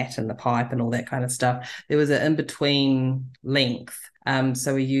the hat and the pipe and all that kind of stuff, there was an in between length.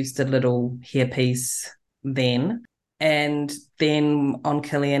 So we used a little hairpiece then. And then on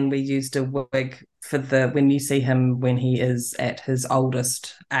Killian, we used a wig for when you see him when he is at his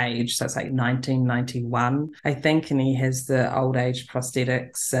oldest age. So it's like 1991, I think. And he has the old age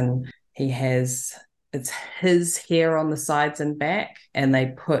prosthetics and it's his hair on the sides and back. And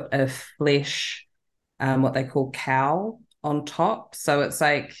they put a flesh, what they call cowl on top. So it's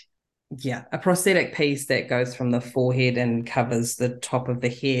like, yeah, a prosthetic piece that goes from the forehead and covers the top of the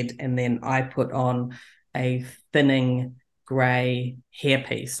head. And then I put on a thinning grey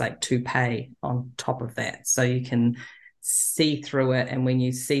hairpiece, like toupee, on top of that. So you can see through it. And when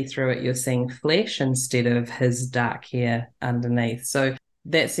you see through it, you're seeing flesh instead of his dark hair underneath. So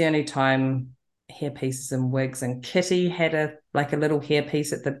that's the only time hairpieces and wigs. And Kitty had a little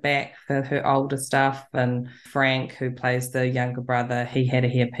hairpiece at the back for her older stuff, and Frank, who plays the younger brother, he had a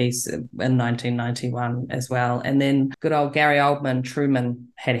hairpiece in 1991 as well. And then good old Gary Oldman,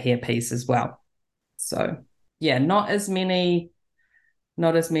 Truman, had a hairpiece as well. So yeah, not as many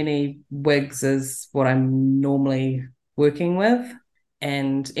wigs as what I'm normally working with.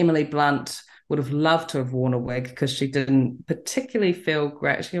 And Emily Blunt would have loved to have worn a wig because she didn't particularly feel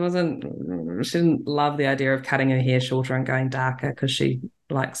great. She didn't love the idea of cutting her hair shorter and going darker because she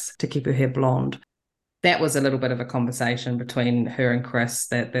likes to keep her hair blonde. that was a little bit of a conversation between her and Chris,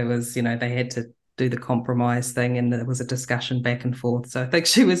 that there was, they had to do the compromise thing, and there was a discussion back and forth. So I think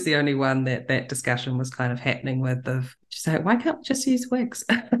she was the only one that discussion was kind of happening with. She's like, why can't we just use wigs?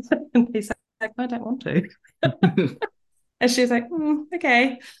 And he's like, I don't want to. And she's like,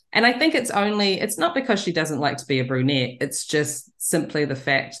 okay. And I think it's not because she doesn't like to be a brunette. It's just simply the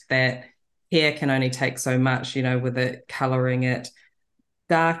fact that hair can only take so much, with it coloring it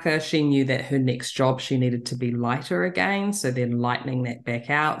darker. She knew that her next job, she needed to be lighter again. So then lightening that back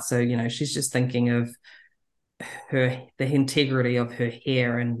out. So, she's just thinking of the integrity of her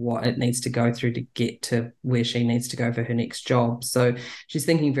hair and what it needs to go through to get to where she needs to go for her next job. So she's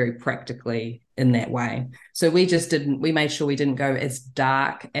thinking very practically in that way. So we made sure we didn't go as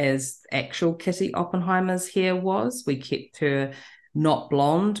dark as actual Kitty Oppenheimer's hair was. We kept her not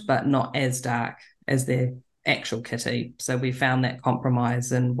blonde, but not as dark as their actual Kitty. So we found that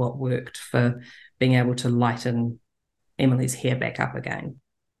compromise in what worked for being able to lighten Emily's hair back up again.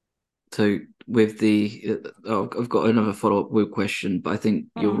 So with I've got another follow-up wig question, but I think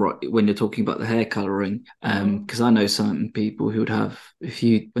you're right when you're talking about the hair coloring. Because I know some people who would have,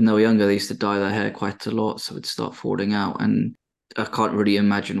 when they were younger, they used to dye their hair quite a lot, so it would start falling out. And I can't really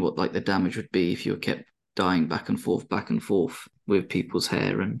imagine what like the damage would be if you kept dyeing back and forth with people's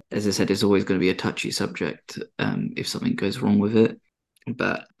hair. And as I said, it's always going to be a touchy subject if something goes wrong with it.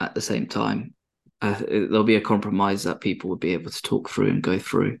 But at the same time, there'll be a compromise that people would be able to talk through and go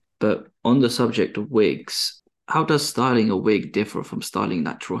through. But on the subject of wigs, how does styling a wig differ from styling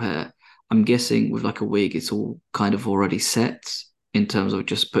natural hair? I'm guessing with like a wig, it's all kind of already set in terms of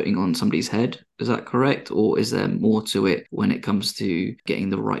just putting on somebody's head. Is that correct? Or is there more to it when it comes to getting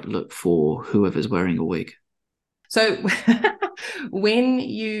the right look for whoever's wearing a wig? So when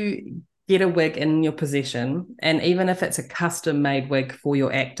you get a wig in your possession, and even if it's a custom made wig for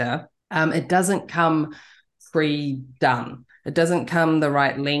your actor, it doesn't come pre-done. It doesn't come the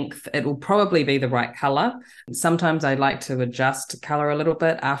right length. It will probably be the right color. Sometimes I like to adjust color a little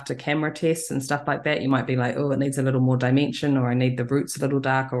bit after camera tests and stuff like that. You might be like, oh, it needs a little more dimension, or I need the roots a little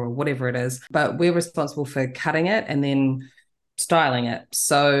darker, or whatever it is. But we're responsible for cutting it and then styling it.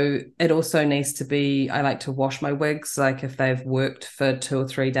 So it also needs to be, I like to wash my wigs. Like if they've worked for 2 or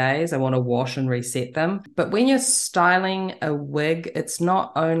 3 days, I want to wash and reset them. But when you're styling a wig, it's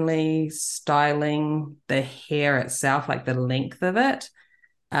not only styling the hair itself, like the length of it.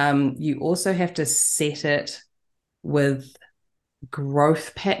 You also have to set it with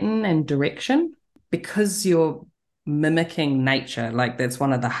growth pattern and direction, because you're mimicking nature. Like that's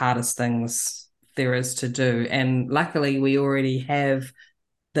one of the hardest things there is to do. And luckily we already have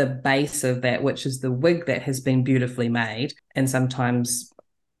the base of that, which is the wig that has been beautifully made, and sometimes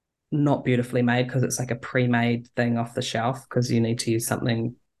not beautifully made because it's like a pre-made thing off the shelf, because you need to use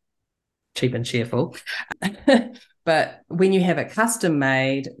something cheap and cheerful. But when you have it custom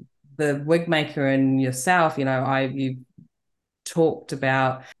made, the wig maker and yourself, you talked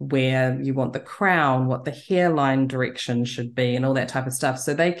about where you want the crown, what the hairline direction should be, and all that type of stuff.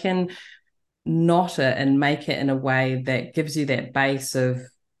 So they can knot it and make it in a way that gives you that base of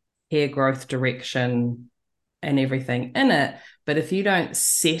hair growth direction and everything in it. But if you don't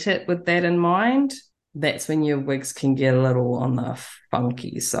set it with that in mind, that's when your wigs can get a little on the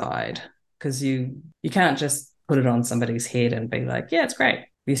funky side, because you can't just put it on somebody's head and be like, yeah, it's great.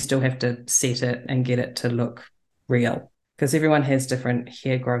 You still have to set it and get it to look real, because everyone has different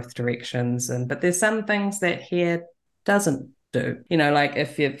hair growth directions. But there's some things that hair doesn't do. Like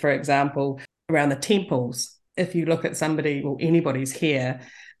if you, for example, around the temples, if you look at somebody or anybody's hair,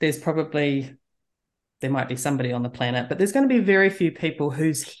 there might be somebody on the planet, but there's going to be very few people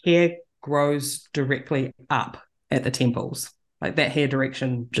whose hair grows directly up at the temples. Like that hair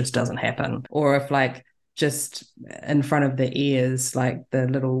direction just doesn't happen. Or if like just in front of the ears, like the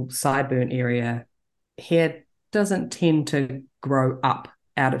little sideburn area, hair doesn't tend to grow up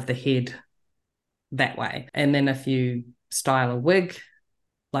out of the head that way. And then if you style a wig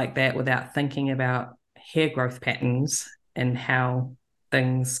like that without thinking about hair growth patterns and how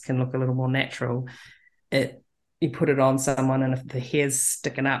things can look a little more natural, you put it on someone, and if the hair's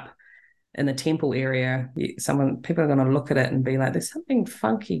sticking up in the temple area, people are going to look at it and be like, there's something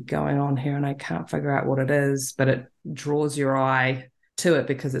funky going on here and I can't figure out what it is. But it draws your eye to it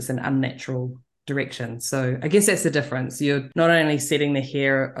because it's an unnatural direction. So I guess that's the difference. You're not only setting the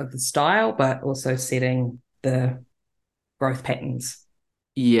hair of the style, but also setting the growth patterns.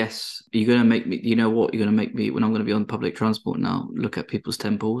 Yes, you're going to make me, you know what? You're going to make me, when I'm going to be on public transport now, look at people's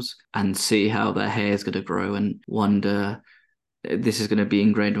temples and see how their hair is going to grow and wonder. This is going to be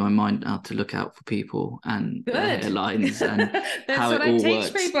ingrained in my mind now to look out for people and their hairlines and That's how what it I all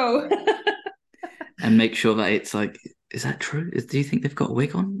teach works. people. and make sure that it's like, is that true? Do you think they've got a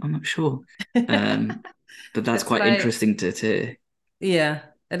wig on? I'm not sure. Um, but that's That's what quite I interesting to hear. Yeah,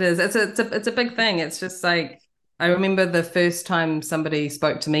 it is. It's a big thing. It's just like I remember the first time somebody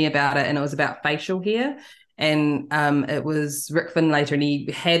spoke to me about it, and it was about facial hair. And it was Rick Finlater, and he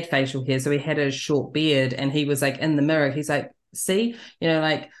had facial hair, so he had a short beard, and he was like in the mirror. He's like, "See,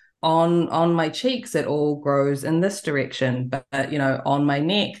 like on my cheeks, it all grows in this direction, but on my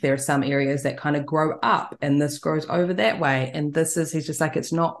neck, there are some areas that kind of grow up, and this grows over that way, and this is." He's just like,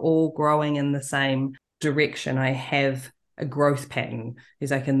 "It's not all growing in the same direction. I have." A growth pattern. He's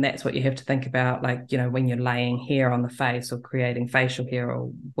like, and that's what you have to think about, like, when you're laying hair on the face or creating facial hair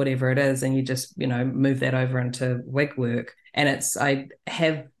or whatever it is, and you just, move that over into wig work. And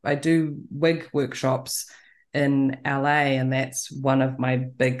I do wig workshops in LA, and that's one of my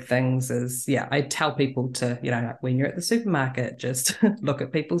big things is, yeah, I tell people to, like when you're at the supermarket, just look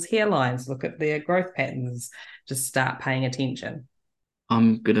at people's hairlines, look at their growth patterns, just start paying attention.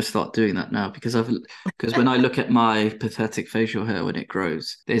 I'm gonna start doing that now because when I look at my pathetic facial hair when it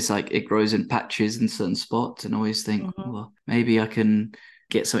grows, there's like it grows in patches in certain spots, and I always think, Mhm. well, maybe I can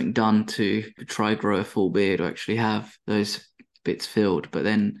get something done to try grow a full beard or actually have those bits filled. But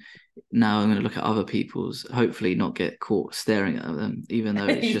then now I'm gonna look at other people's, hopefully not get caught staring at them, even though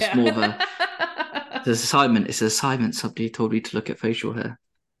it's just more of a it's an assignment. It's an assignment somebody told me to look at facial hair.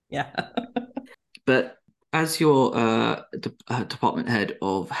 Yeah. But as your department head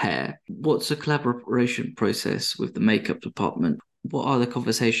of hair, what's the collaboration process with the makeup department? What are the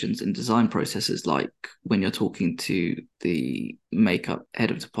conversations and design processes like when you're talking to the makeup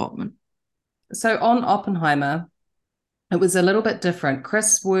head of department? So on Oppenheimer, it was a little bit different.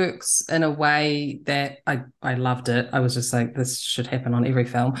 Chris works in a way that I loved it. I was just like, this should happen on every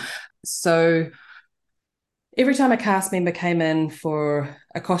film. So every time a cast member came in for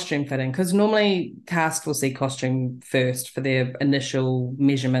a costume fitting, because normally cast will see costume first for their initial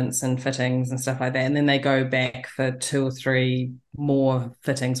measurements and fittings and stuff like that, and then they go back for two or three more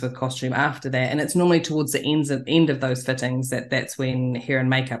fittings with costume after that, and it's normally towards the end of those fittings that's when hair and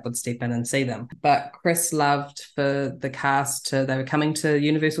makeup would step in and see them. But Chris loved for the cast to they were coming to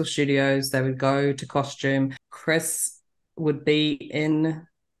Universal Studios, they would go to costume. Chris would be in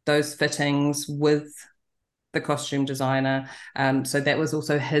those fittings with the costume designer. So that was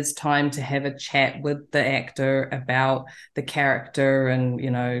also his time to have a chat with the actor about the character and,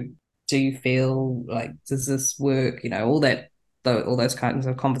 do you feel like, does this work? All those kinds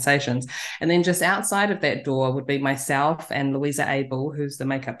of conversations. And then just outside of that door would be myself and Louisa Abel, who's the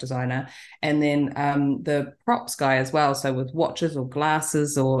makeup designer, and then the props guy as well. So with watches or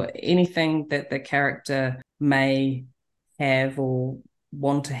glasses or anything that the character may have or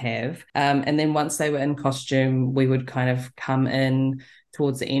want to have. And then once they were in costume, we would kind of come in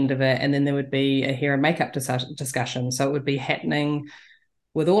towards the end of it, and then there would be a hair and makeup discussion. So it would be happening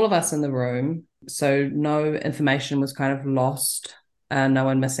with all of us in the room. So no information was kind of lost. No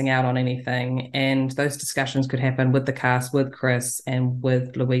one missing out on anything. And those discussions could happen with the cast, with Chris, and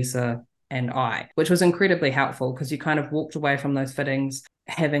with Louisa and I, which was incredibly helpful because you kind of walked away from those fittings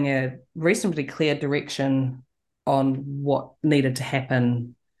having a reasonably clear direction on what needed to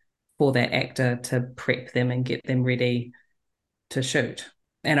happen for that actor to prep them and get them ready to shoot.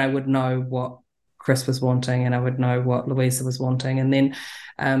 And I would know what Chris was wanting and I would know what Louisa was wanting. And then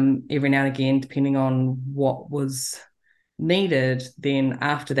every now and again, depending on what was needed, then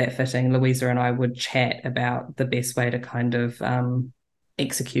after that fitting, Louisa and I would chat about the best way to kind of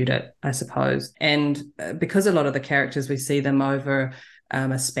execute it, I suppose. And because a lot of the characters we see them over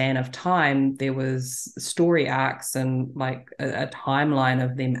a span of time, there was story arcs and like a timeline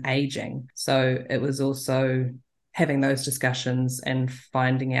of them aging. So it was also having those discussions and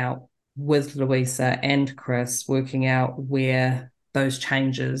finding out with Louisa and Chris, working out where those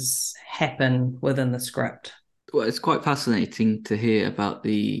changes happen within the script. Well, it's quite fascinating to hear about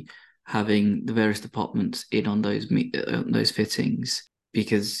the having the various departments in on those fittings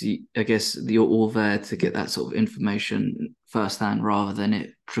because I guess you're all there to get that sort of information firsthand rather than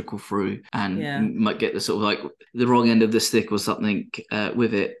it trickle through and Yeah. you might get the sort of like the wrong end of the stick or something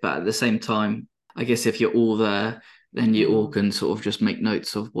with it. But at the same time, I guess if you're all there, then you all Mm, can sort of just make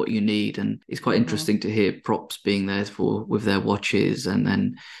notes of what you need. And it's quite mhm, interesting to hear props being there for with their watches and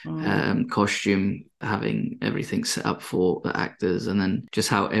then mm. costume having everything set up for the actors and then just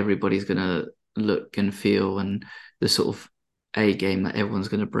how everybody's going to look and feel and the sort of A game that everyone's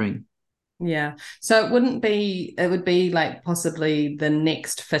going to bring. Yeah. So it would be like possibly the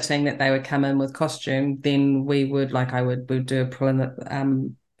next fitting that they would come in with costume. Then we would, like, I would do a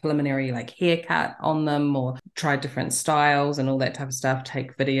preliminary like haircut on them, or try different styles and all that type of stuff,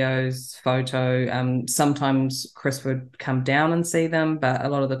 take videos, photo. Sometimes Chris would come down and see them, but a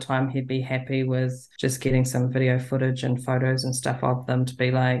lot of the time he'd be happy with just getting some video footage and photos and stuff of them to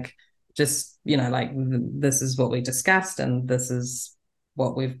be like, just, like this is what we discussed and this is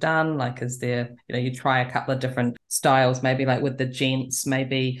what we've done. Like, is there, you try a couple of different styles, maybe like with the gents,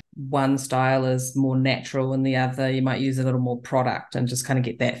 maybe one style is more natural and the other you might use a little more product, and just kind of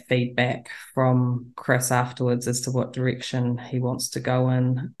get that feedback from Chris afterwards as to what direction he wants to go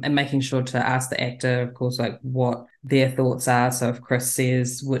in, and making sure to ask the actor, of course, like what their thoughts are. So if Chris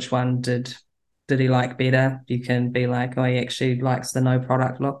says which one did he like better, you can be like, oh, he actually likes the no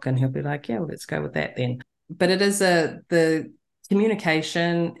product look, and he'll be like, yeah, well, let's go with that then. But it is the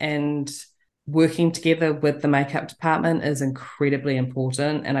communication and working together with the makeup department is incredibly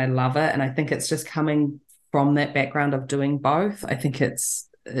important, and I love it. And I think it's just coming from that background of doing both. I think it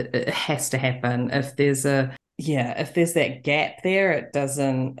has to happen. If there's that gap there, it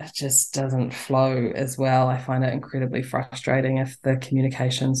just doesn't flow as well. I find it incredibly frustrating if the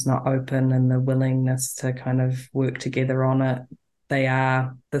communication's not open and the willingness to kind of work together on it. They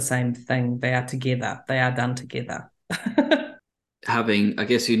are the same thing. They are together. They are done together. I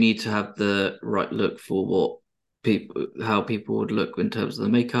guess you need to have the right look for how people would look in terms of the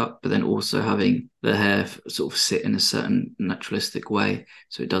makeup, but then also having the hair sort of sit in a certain naturalistic way,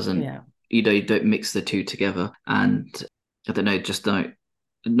 so it doesn't, Yeah. you don't mix the two together, and I don't know, just don't,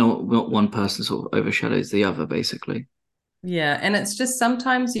 not one person sort of overshadows the other, basically. Yeah, and it's just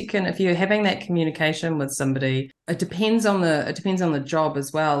sometimes you can, if you're having that communication with somebody, it depends on the job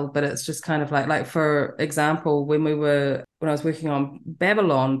as well, but it's just kind of like for example, when I was working on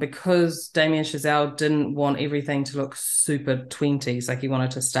Babylon, because Damien Chazelle didn't want everything to look super 20s, like he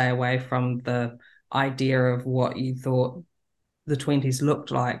wanted to stay away from the idea of what you thought the 20s looked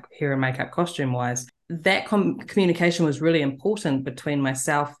like hair and makeup costume wise. That communication was really important between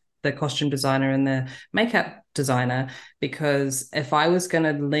myself, the costume designer, and the makeup designer, because if I was going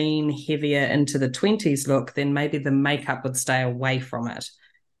to lean heavier into the 20s look, then maybe the makeup would stay away from it.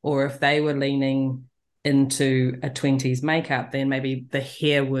 Or if they were leaning into a 20s makeup, then maybe the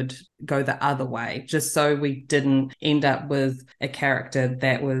hair would go the other way, just so we didn't end up with a character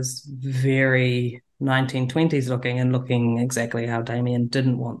that was very 1920s looking and looking exactly how Damien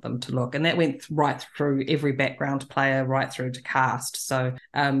didn't want them to look. And that went right through every background player, right through to cast. So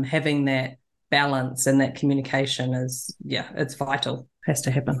having that balance and that communication it's vital, has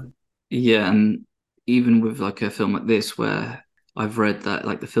to happen. Yeah, and even with like a film like this, where I've read that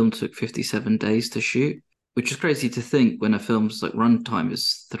like the film took 57 days to shoot, which is crazy to think when a film's like runtime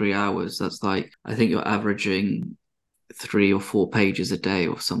is 3 hours. That's like, I think you're averaging 3 or 4 pages a day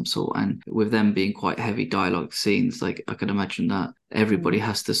of some sort. And with them being quite heavy dialogue scenes, like I can imagine that everybody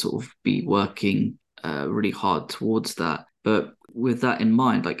has to sort of be working really hard towards that. But with that in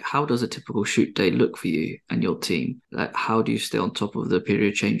mind, like how does a typical shoot day look for you and your team? Like how do you stay on top of the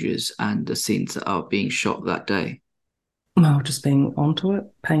period changes and the scenes that are being shot that day? Well, just being onto it,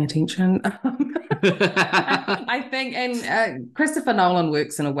 paying attention. I think, and Christopher Nolan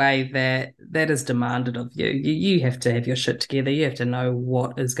works in a way that is demanded of you. You have to have your shit together. You have to know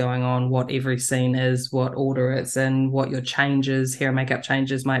what is going on, what every scene is, what order it's in, what your changes, hair and makeup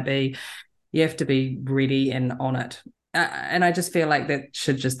changes might be. You have to be ready and on it. And I just feel like that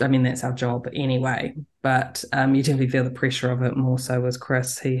should just, I mean, that's our job anyway. But you definitely feel the pressure of it more so as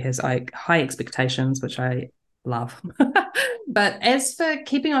Chris. He has like high expectations, which I love. But as for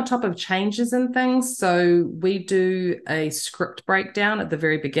keeping on top of changes and things, so we do a script breakdown at the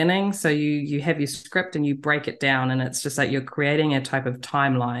very beginning. So you have your script and you break it down, and it's just like you're creating a type of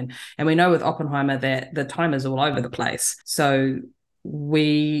timeline. And we know with Oppenheimer that the time is all over the place. So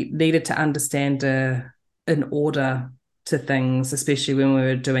we needed to understand an order to things, especially when we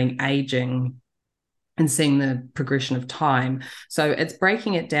were doing aging and seeing the progression of time. So it's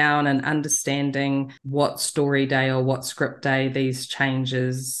breaking it down and understanding what story day or what script day these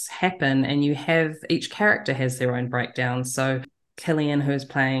changes happen. And you have, each character has their own breakdown. So Killian, who's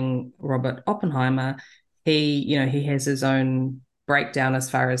playing Robert Oppenheimer, he has his own breakdown as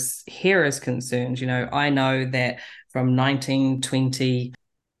far as hair is concerned. I know that from 1927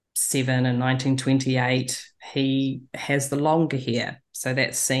 and 1928, he has the longer hair. So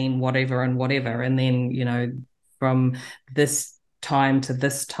that's seen whatever and whatever. And then, from this time to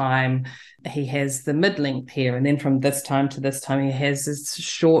this time, he has the mid-length hair. And then from this time to this time, he has this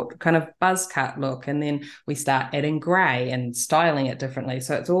short kind of buzz cut look. And then we start adding gray and styling it differently.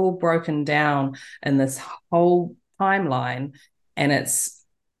 So it's all broken down in this whole timeline. And it's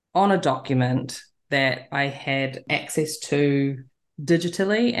on a document that I had access to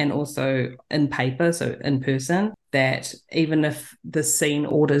digitally and also in paper, so in person, that even if the scene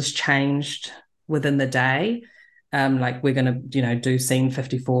orders changed within the day, like we're going to, do scene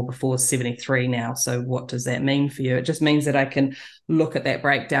 54 before 73 now. So what does that mean for you? It just means that I can look at that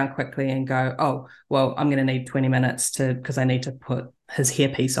breakdown quickly and go, oh, well, I'm going to need 20 minutes because I need to put his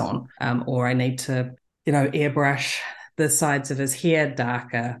hairpiece on, or I need to, airbrush the sides of his hair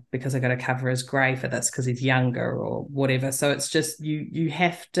darker because I got to cover his grey for this because he's younger or whatever. So it's just you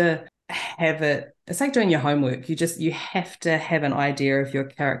have to have it. It's like doing your homework. You have to have an idea of your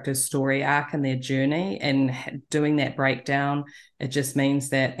character's story arc and their journey, and doing that breakdown. It just means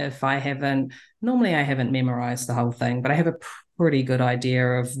that if I haven't memorized the whole thing, but I have a pretty good idea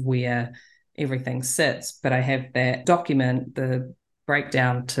of where everything sits, but I have that document, the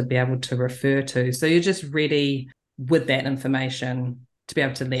breakdown, to be able to refer to. So you're just ready with that information to be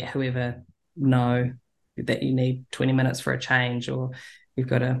able to let whoever know that you need 20 minutes for a change, or you've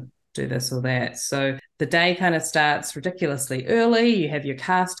got to do this or that. So the day kind of starts ridiculously early. You have your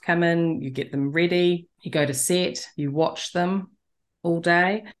cast come in, you get them ready, you go to set, you watch them all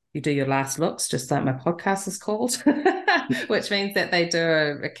day. You do your last looks, just like my podcast is called, which means that they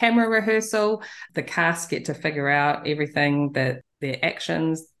do a camera rehearsal. The cast get to figure out everything, that their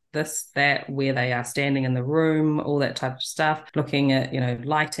actions, this, that, where they are standing in the room, all that type of stuff, looking at,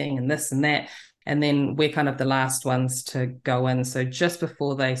 lighting and this and that. And then we're kind of the last ones to go in. So just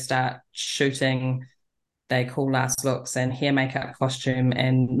before they start shooting, they call last looks, and hair, makeup, costume,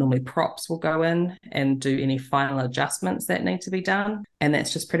 and normally props will go in and do any final adjustments that need to be done. And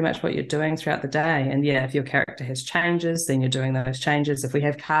that's just pretty much what you're doing throughout the day. And yeah, if your character has changes, then you're doing those changes. If we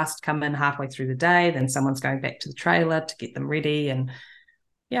have cast come in halfway through the day, then someone's going back to the trailer to get them ready. And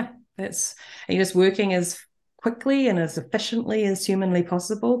yeah, you're just working as quickly and as efficiently as humanly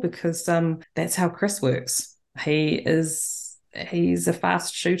possible, because that's how Chris works. He's a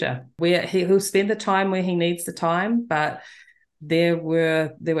fast shooter, where he'll spend the time where he needs the time. But there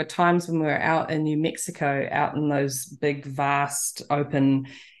were times when we were out in New Mexico, out in those big, vast, open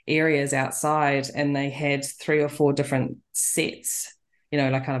areas outside, and they had 3 or 4 different sets,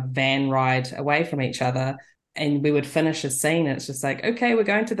 like kind of van ride away from each other. And we would finish a scene, and it's just like, okay, we're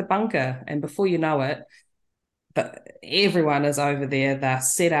going to the bunker. And before you know it, but everyone is over there. They're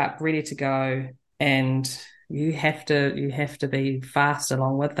set up, ready to go. And you have to be fast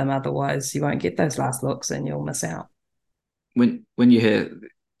along with them. Otherwise, you won't get those last looks and you'll miss out. When you hear an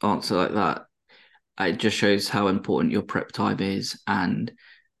answer like that, it just shows how important your prep time is, and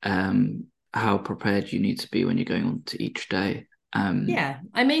how prepared you need to be when you're going on to each day. Yeah,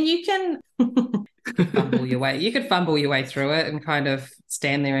 I mean, you can fumble your way. You could fumble your way through it and kind of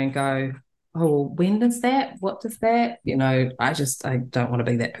stand there and go, "Oh, when does that? What does that?" I don't want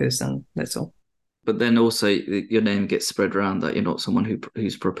to be that person. That's all. But then also your name gets spread around that you're not someone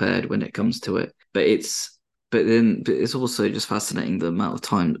who's prepared when it comes to it. But it's also just fascinating the amount of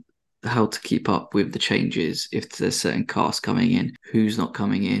time, how to keep up with the changes, if there's certain casts coming in, who's not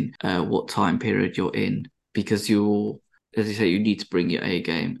coming in, what time period you're in, because as you say, you need to bring your A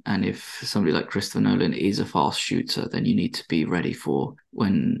game. And if somebody like Christopher Nolan is a fast shooter, then you need to be ready for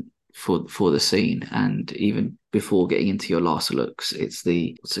the scene. And even before getting into your last looks, it's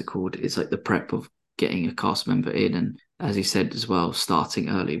what's it called? It's like the prep of getting a cast member in. And as you said as well, starting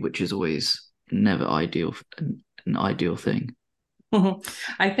early, which is always never an ideal thing.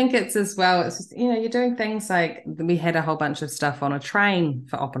 I think it's as well, it's just, you're doing things like, we had a whole bunch of stuff on a train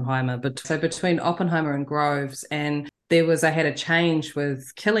for Oppenheimer, but so between Oppenheimer and Groves, and I had a change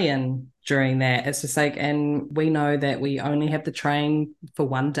with Killian during that. It's just like, and we know that we only have the train for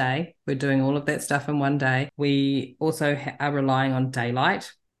one day. We're doing all of that stuff in one day. We also are relying on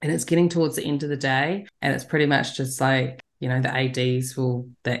daylight, and it's getting towards the end of the day. And it's pretty much just like, the ADs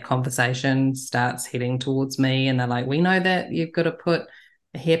that conversation starts heading towards me, and they're like, we know that you've got to put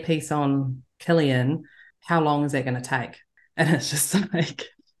a hairpiece on Killian. How long is that going to take? And it's just like,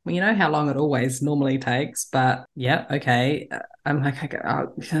 well, you know how long it always normally takes, but yeah, okay. I'm like,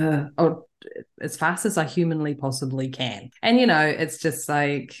 as fast as I humanly possibly can. And, it's just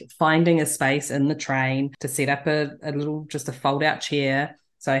like finding a space in the train to set up just a fold out chair.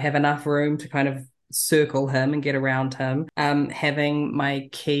 So I have enough room to kind of circle him and get around him, having my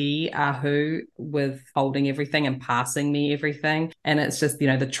key Ahu with holding everything and passing me everything, and it's just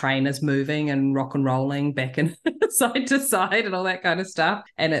the train is moving and rock and rolling back and side to side and all that kind of stuff.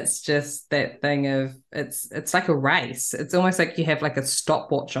 And it's just that thing of it's like a race. It's almost like you have like a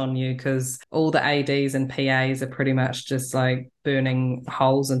stopwatch on you, because all the ADs and PAs are pretty much just like burning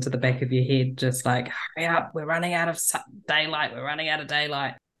holes into the back of your head, just like, hurry up, we're running out of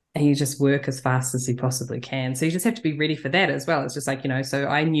daylight. and you just work as fast as you possibly can. So you just have to be ready for that as well. It's just like, so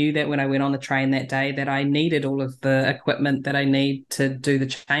I knew that when I went on the train that day that I needed all of the equipment that I need to do the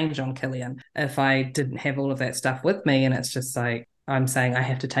change on Killian. If I didn't have all of that stuff with me, and it's just like, I'm saying I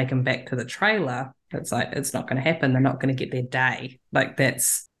have to take him back to the trailer, it's like, it's not going to happen. They're not going to get their day. Like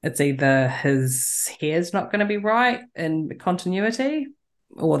it's either his hair's not going to be right in continuity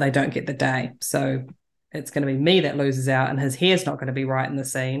or they don't get the day. So it's going to be me that loses out and his hair's not going to be right in the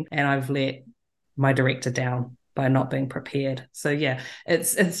scene. And I've let my director down by not being prepared. So yeah,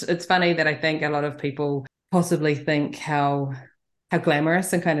 it's funny that I think a lot of people possibly think how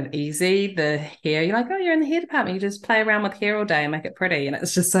glamorous and kind of easy the hair. You're like, oh, you're in the hair department. You just play around with hair all day and make it pretty. And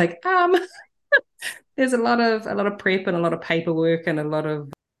it's just like, there's a lot of prep and a lot of paperwork and a lot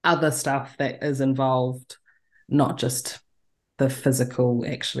of other stuff that is involved, not just the physical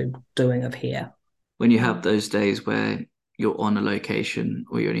actually doing of hair. When you have those days where you're on a location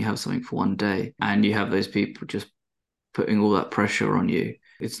or you only have something for one day and you have those people just putting all that pressure on you,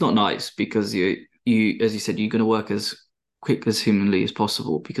 it's not nice because you as you said, you're going to work as quick as humanly as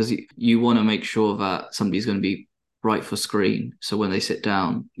possible because you want to make sure that somebody's going to be right for screen. So when they sit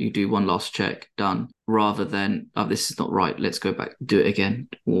down, you do one last check, done, rather than, oh, this is not right, let's go back, do it again,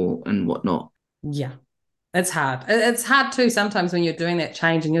 or and whatnot. Yeah, it's hard. It's hard too sometimes when you're doing that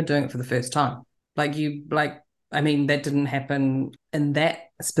change and you're doing it for the first time. I mean, that didn't happen in that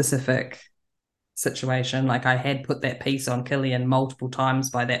specific situation. Like I had put that piece on Killian multiple times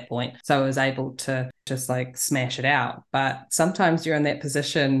by that point. So I was able to just like smash it out. But sometimes you're in that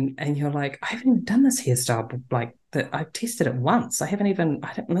position and you're like, I haven't even done this hairstyle, but like that I've tested it once. I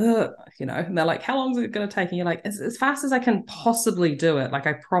don't know, and they're like, how long is it going to take? And you're like, as fast as I can possibly do it. Like,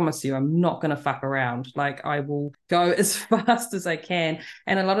 I promise you, I'm not going to fuck around. Like, I will go as fast as I can.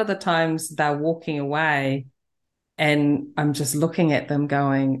 And a lot of the times they're walking away and I'm just looking at them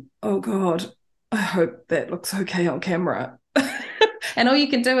going, oh God, I hope that looks okay on camera. And all you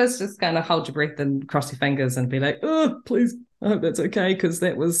can do is just kind of hold your breath and cross your fingers and be like, oh, please, I hope that's okay, because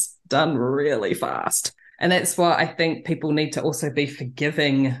that was done really fast. And that's what I think people need to also be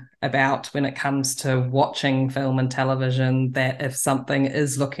forgiving about when it comes to watching film and television, that if something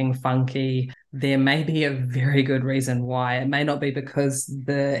is looking funky, there may be a very good reason why. It may not be because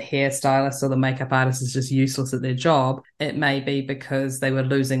the hairstylist or the makeup artist is just useless at their job. It may be because they were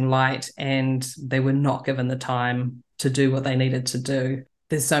losing light and they were not given the time to do what they needed to do.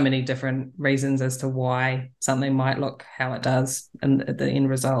 There's so many different reasons as to why something might look how it does and the end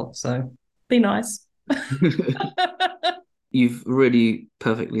result. So be nice. You've really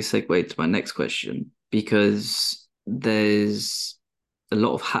perfectly segued to my next question because there's a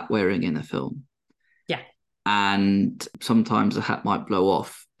lot of hat wearing in a film. Yeah. And sometimes a hat might blow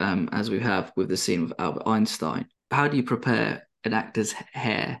off, as we have with the scene with Albert Einstein. How do you prepare an actor's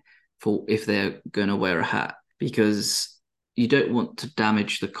hair for if they're going to wear a hat? Because you don't want to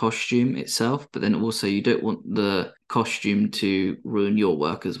damage the costume itself, but then also you don't want the costume to ruin your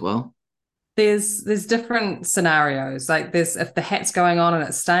work as well. There's different scenarios. Like this, if the hat's going on and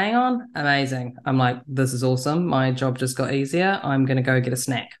it's staying on, amazing. I'm like, this is awesome. My job just got easier. I'm gonna go get a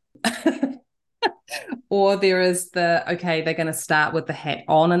snack. Or there is okay, they're gonna start with the hat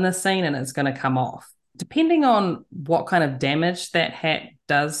on in the scene and it's gonna come off. Depending on what kind of damage that hat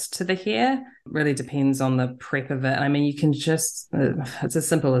does to the hair, really depends on the prep of it. I mean, you can just, it's as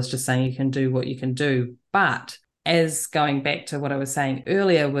simple as just saying you can do what you can do. But as going back to what I was saying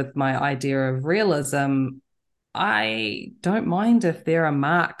earlier with my idea of realism, I don't mind if there are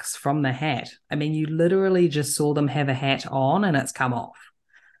marks from the hat. I mean, you literally just saw them have a hat on and it's come off.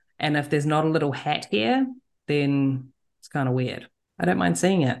 And if there's not a little hat here, then it's kind of weird. I don't mind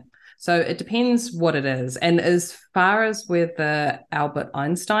seeing it. So it depends what it is. And as far as where the Albert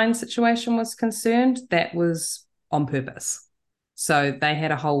Einstein situation was concerned, that was on purpose. So they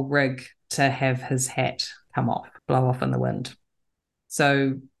had a whole rig to have his hat come off, blow off in the wind.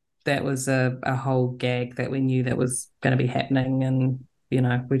 So that was a whole gag that we knew that was going to be happening. And,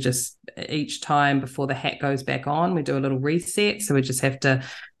 we just, each time before the hat goes back on, we do a little reset. So we just have to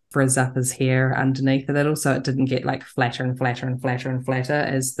frizz up his hair underneath a little so it didn't get like flatter and flatter and flatter and flatter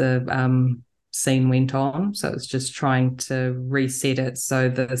as the scene went on. So it's just trying to reset it so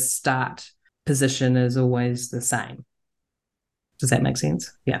the start position is always the same. Does that make sense?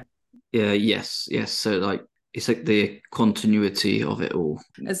 Yeah. Yeah, yes. So like it's like the continuity of it all.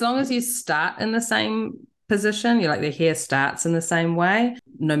 As long as you start in the same position, you're like the hair starts in the same way,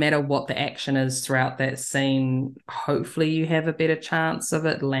 no matter what the action is throughout that scene, hopefully you have a better chance of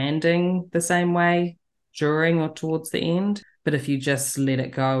it landing the same way during or towards the end. But if you just let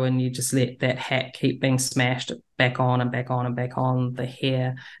it go and you just let that hat keep being smashed back on and back on and back on, the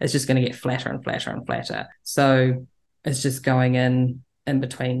hair is just going to get flatter and flatter and flatter. So it's just going in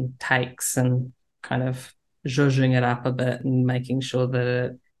between takes and kind of zhuzhing it up a bit and making sure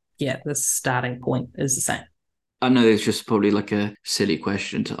that the starting point is the same. I know it's just probably like a silly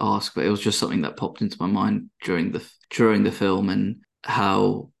question to ask, but it was just something that popped into my mind during the film, and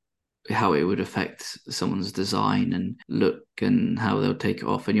how it would affect someone's design and look and how they'll take it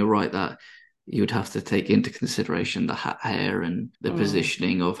off. And you're right that you would have to take into consideration the hat hair and the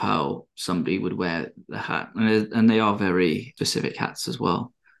positioning of how somebody would wear the hat. And they are very specific hats as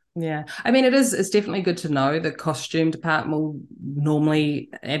well. Yeah. I mean, it's definitely good to know. The costume department will normally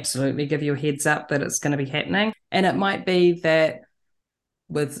absolutely give you a heads up that it's going to be happening. And it might be that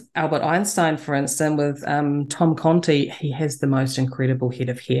with Albert Einstein, for instance, with Tom Conti, he has the most incredible head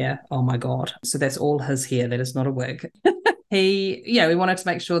of hair. Oh my God. So that's all his hair. That is not a wig. We wanted to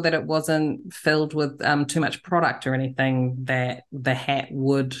make sure that it wasn't filled with too much product or anything, that the hat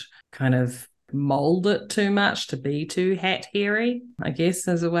would kind of mold it too much to be too hat hairy, I guess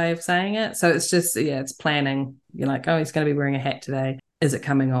is a way of saying it. So it's just, it's planning. You're like, oh, he's going to be wearing a hat today. Is it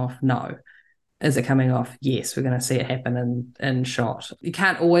coming off? No. Is it coming off? Yes, we're going to see it happen in shot. You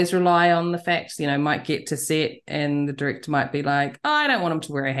can't always rely on the facts. Might get to set and the director might be like, oh, I don't want him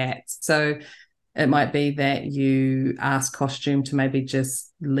to wear a hat. So it might be that you ask costume to maybe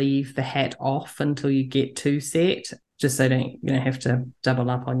just leave the hat off until you get to set, just so you don't have to double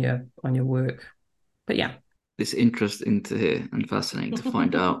up on your work. But yeah. It's interesting to hear and fascinating to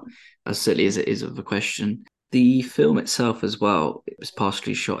find out, as silly as it is of a question. The film itself as well, it was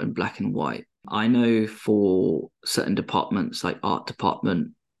partially shot in black and white. I know for certain departments, like art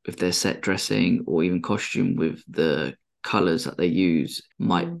department, with their set dressing or even costume with the colors that they use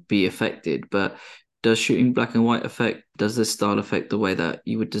might be affected. But does shooting black and white does this style affect the way that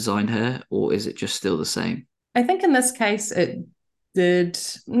you would design hair, or is it just still the same? I think in this case, it did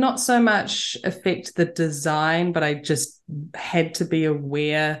not so much affect the design, but I just had to be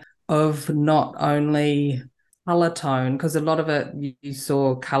aware of not only color tone, because a lot of it you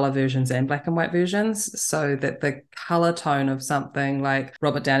saw color versions and black and white versions, so that the color tone of something like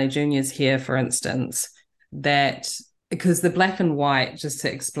Robert Downey Jr.'s hair, for instance, that because the black and white, just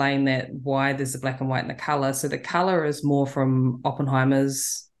to explain that why there's a black and white in the color, so the color is more from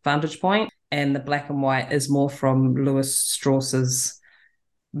Oppenheimer's vantage point, and the black and white is more from Lewis Strauss's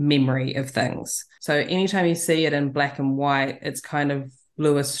memory of things. So anytime you see it in black and white, it's kind of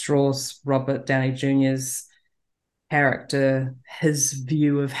Lewis Strauss, Robert Downey Jr.'s character, his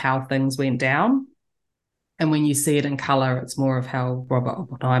view of how things went down. And when you see it in color, it's more of how Robert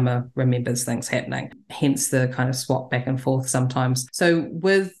Oppenheimer remembers things happening. Hence the kind of swap back and forth sometimes. So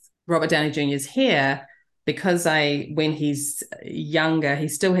with Robert Downey Jr.'s hair, because when he's younger, he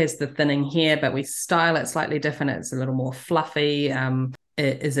still has the thinning hair, but we style it slightly different. It's a little more fluffy.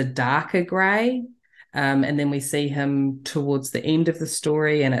 It is a darker gray. And then we see him towards the end of the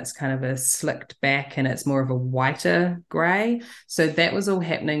story, and it's kind of a slicked back, and it's more of a whiter gray. So that was all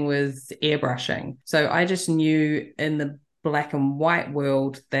happening with airbrushing. So I just knew in the black and white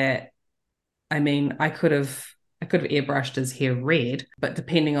world that, I mean, I could have airbrushed his hair red, but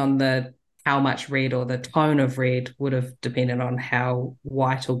depending on how much red or the tone of red would have depended on how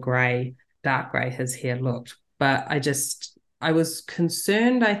white or gray, dark gray his hair looked. But I was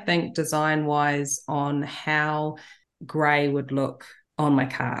concerned, I think, design-wise, on how grey would look on my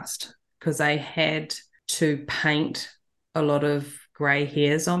cast, because I had to paint a lot of grey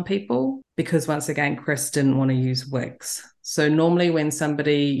hairs on people, because once again, Chris didn't want to use wigs. So normally when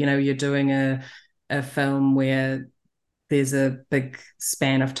somebody, you're doing a film where there's a big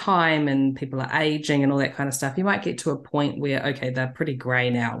span of time and people are aging and all that kind of stuff, you might get to a point where, okay, they're pretty grey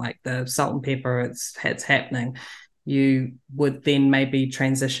now, like the salt and pepper, it's happening. You would then maybe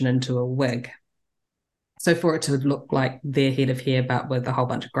transition into a wig. So for it to look like their head of hair, but with a whole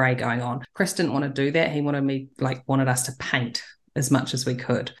bunch of grey going on. Chris didn't want to do that. He wanted us to paint as much as we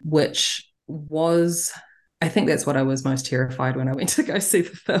could, which was, I think that's what I was most terrified when I went to go see the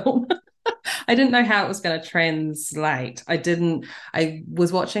film. I didn't know how it was going to translate. I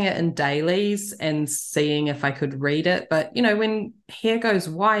was watching it in dailies and seeing if I could read it. But, when hair goes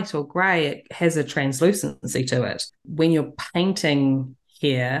white or grey, it has a translucency to it. When you're painting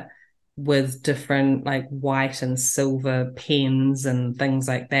hair with different like white and silver pens and things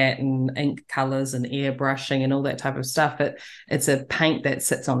like that, and ink colors and airbrushing and all that type of stuff, it's a paint that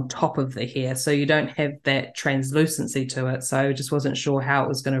sits on top of the hair, so you don't have that translucency to it. So I just wasn't sure how it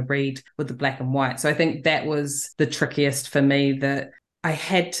was going to read with the black and white. So I think that was the trickiest for me, that I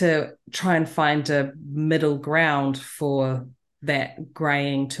had to try and find a middle ground for that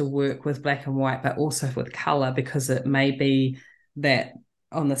graying to work with black and white, but also with color, because it may be that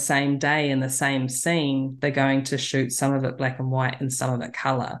on the same day in the same scene, they're going to shoot some of it black and white and some of it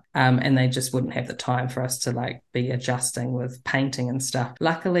color. And they just wouldn't have the time for us to like be adjusting with painting and stuff.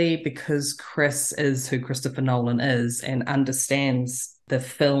 Luckily, because Chris is who Christopher Nolan is and understands the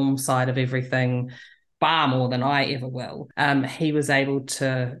film side of everything far more than I ever will. He was able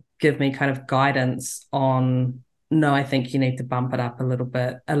to give me kind of guidance on, no, I think you need to bump it up a little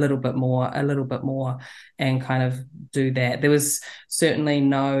bit, a little bit more, a little bit more, and kind of do that. There was certainly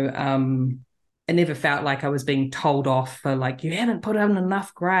no, it never felt like I was being told off for like, you haven't put in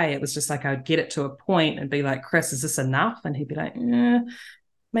enough gray. It was just like I'd get it to a point and be like, Chris, is this enough? And he'd be like,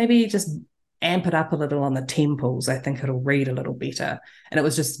 maybe just amp it up a little on the temples. I think it'll read a little better. And it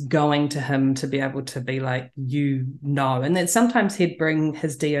was just going to him to be able to be like, And then sometimes he'd bring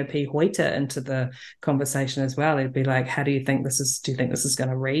his DOP Hoyter into the conversation as well. He'd be like, how do you think this is? Do you think this is going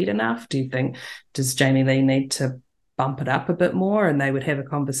to read enough? Does Jamie Leigh need to bump it up a bit more? And they would have a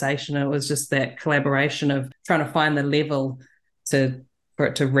conversation. And it was just that collaboration of trying to find the level for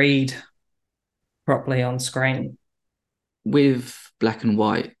it to read properly on screen. With black and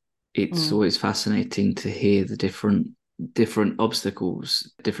white, it's always fascinating to hear the different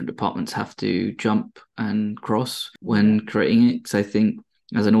obstacles different departments have to jump and cross when creating it. Because I think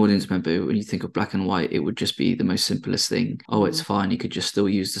as an audience member, when you think of black and white, it would just be the most simplest thing. Oh, it's fine. You could just still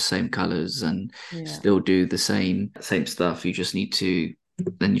use the same colors and still do the same stuff. You just need to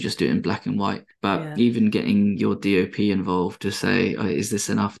then you just do it in black and white. But even getting your DOP involved to say, oh, is this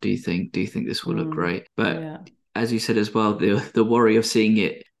enough? Do you think this will look great? But as you said as well, the worry of seeing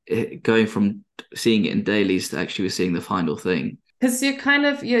it going from seeing it in dailies to actually seeing the final thing. Because you're kind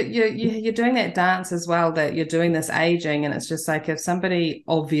of you're doing that dance as well, that you're doing this aging, and it's just like if somebody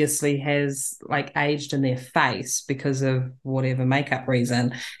obviously has like aged in their face because of whatever makeup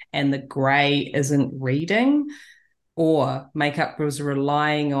reason, and the gray isn't reading, or makeup was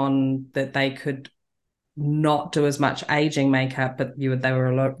relying on that they could not do as much aging makeup, but they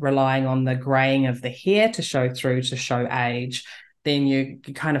were relying on the graying of the hair to show through to show age, then you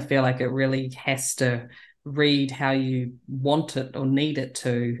kind of feel like it really has to read how you want it or need it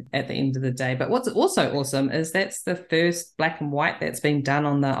to at the end of the day. But what's also awesome is that's the first black and white that's been done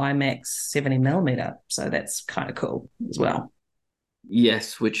on the IMAX 70mm. So that's kind of cool as well.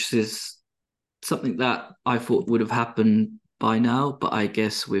 Yes, which is something that I thought would have happened by now, but I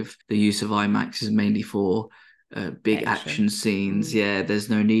guess with the use of IMAX is mainly for big action scenes. Yeah, there's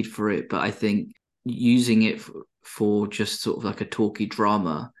no need for it, but I think using it for just sort of like a talky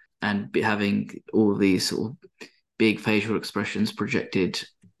drama and having all these sort of big facial expressions projected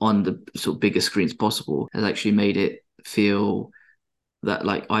on the sort of biggest screens possible has actually made it feel that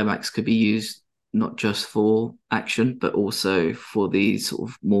like IMAX could be used not just for action, but also for these sort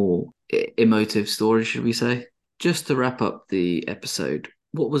of more emotive stories, should we say? Just to wrap up the episode,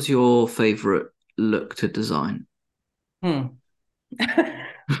 what was your favorite look to design? I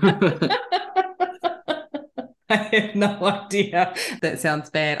have no idea. That sounds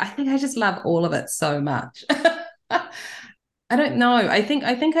bad. I think I just love all of it so much. I don't know. I think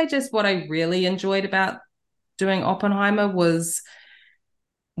I just what I really enjoyed about doing Oppenheimer was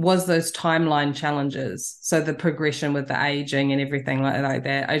those timeline challenges. So the progression with the aging and everything like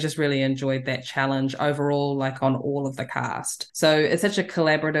that. I just really enjoyed that challenge overall, like on all of the cast. So it's such a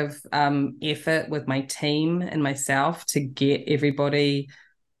collaborative effort with my team and myself to get everybody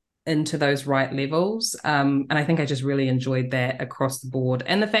into those right levels. And I think I just really enjoyed that across the board.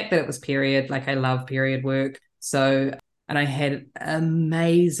 And the fact that it was period, like I love period work. So, and I had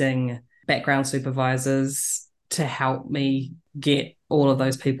amazing background supervisors to help me get all of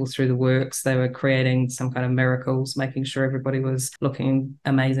those people through the works. They were creating some kind of miracles, making sure everybody was looking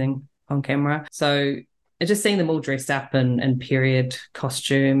amazing on camera. So just seeing them all dressed up in period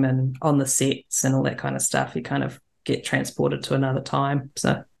costume and on the sets and all that kind of stuff, you kind of get transported to another time.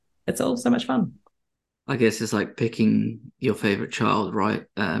 So it's all so much fun. I guess it's like picking your favorite child, right?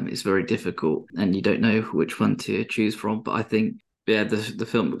 It's very difficult and you don't know which one to choose from. But I think, yeah, the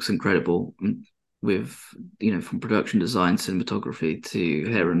film looks incredible with, from production design, cinematography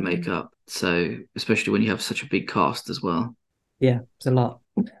to hair and makeup. So, especially when you have such a big cast as well. Yeah, it's a lot.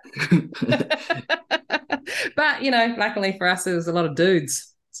 But, luckily for us, it was a lot of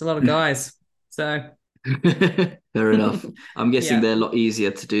dudes. It's a lot of guys. So fair enough. I'm guessing yeah. they're a lot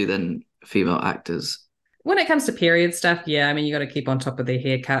easier to do than female actors. When it comes to period stuff, yeah, I mean, you got to keep on top of their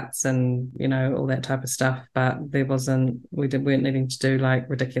haircuts and, all that type of stuff. But weren't needing to do like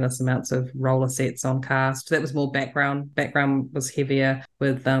ridiculous amounts of roller sets on cast. That was more background. Background was heavier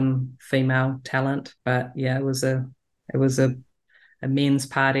with female talent. But yeah, it was a men's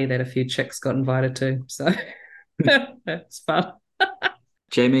party that a few chicks got invited to. So it's fun.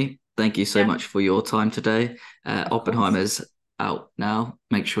 Jamie, thank you so Yeah, much for your time today. of course. Oppenheimer's out now.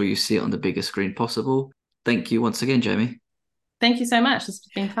 Make sure you see it on the biggest screen possible. Thank you once again, Jamie. Thank you so much. This has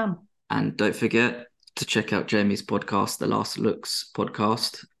been fun. And don't forget to check out Jamie's podcast, The Last Looks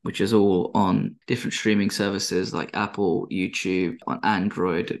podcast, which is all on different streaming services like Apple, YouTube, on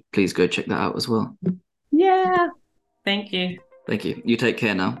Android. Please go check that out as well. Yeah. Thank you. Thank you. You take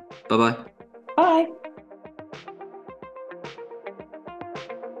care now. Bye-bye. Bye.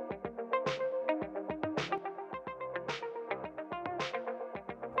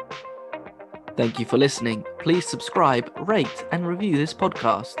 Thank you for listening. Please subscribe, rate, and review this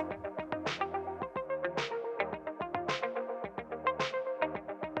podcast.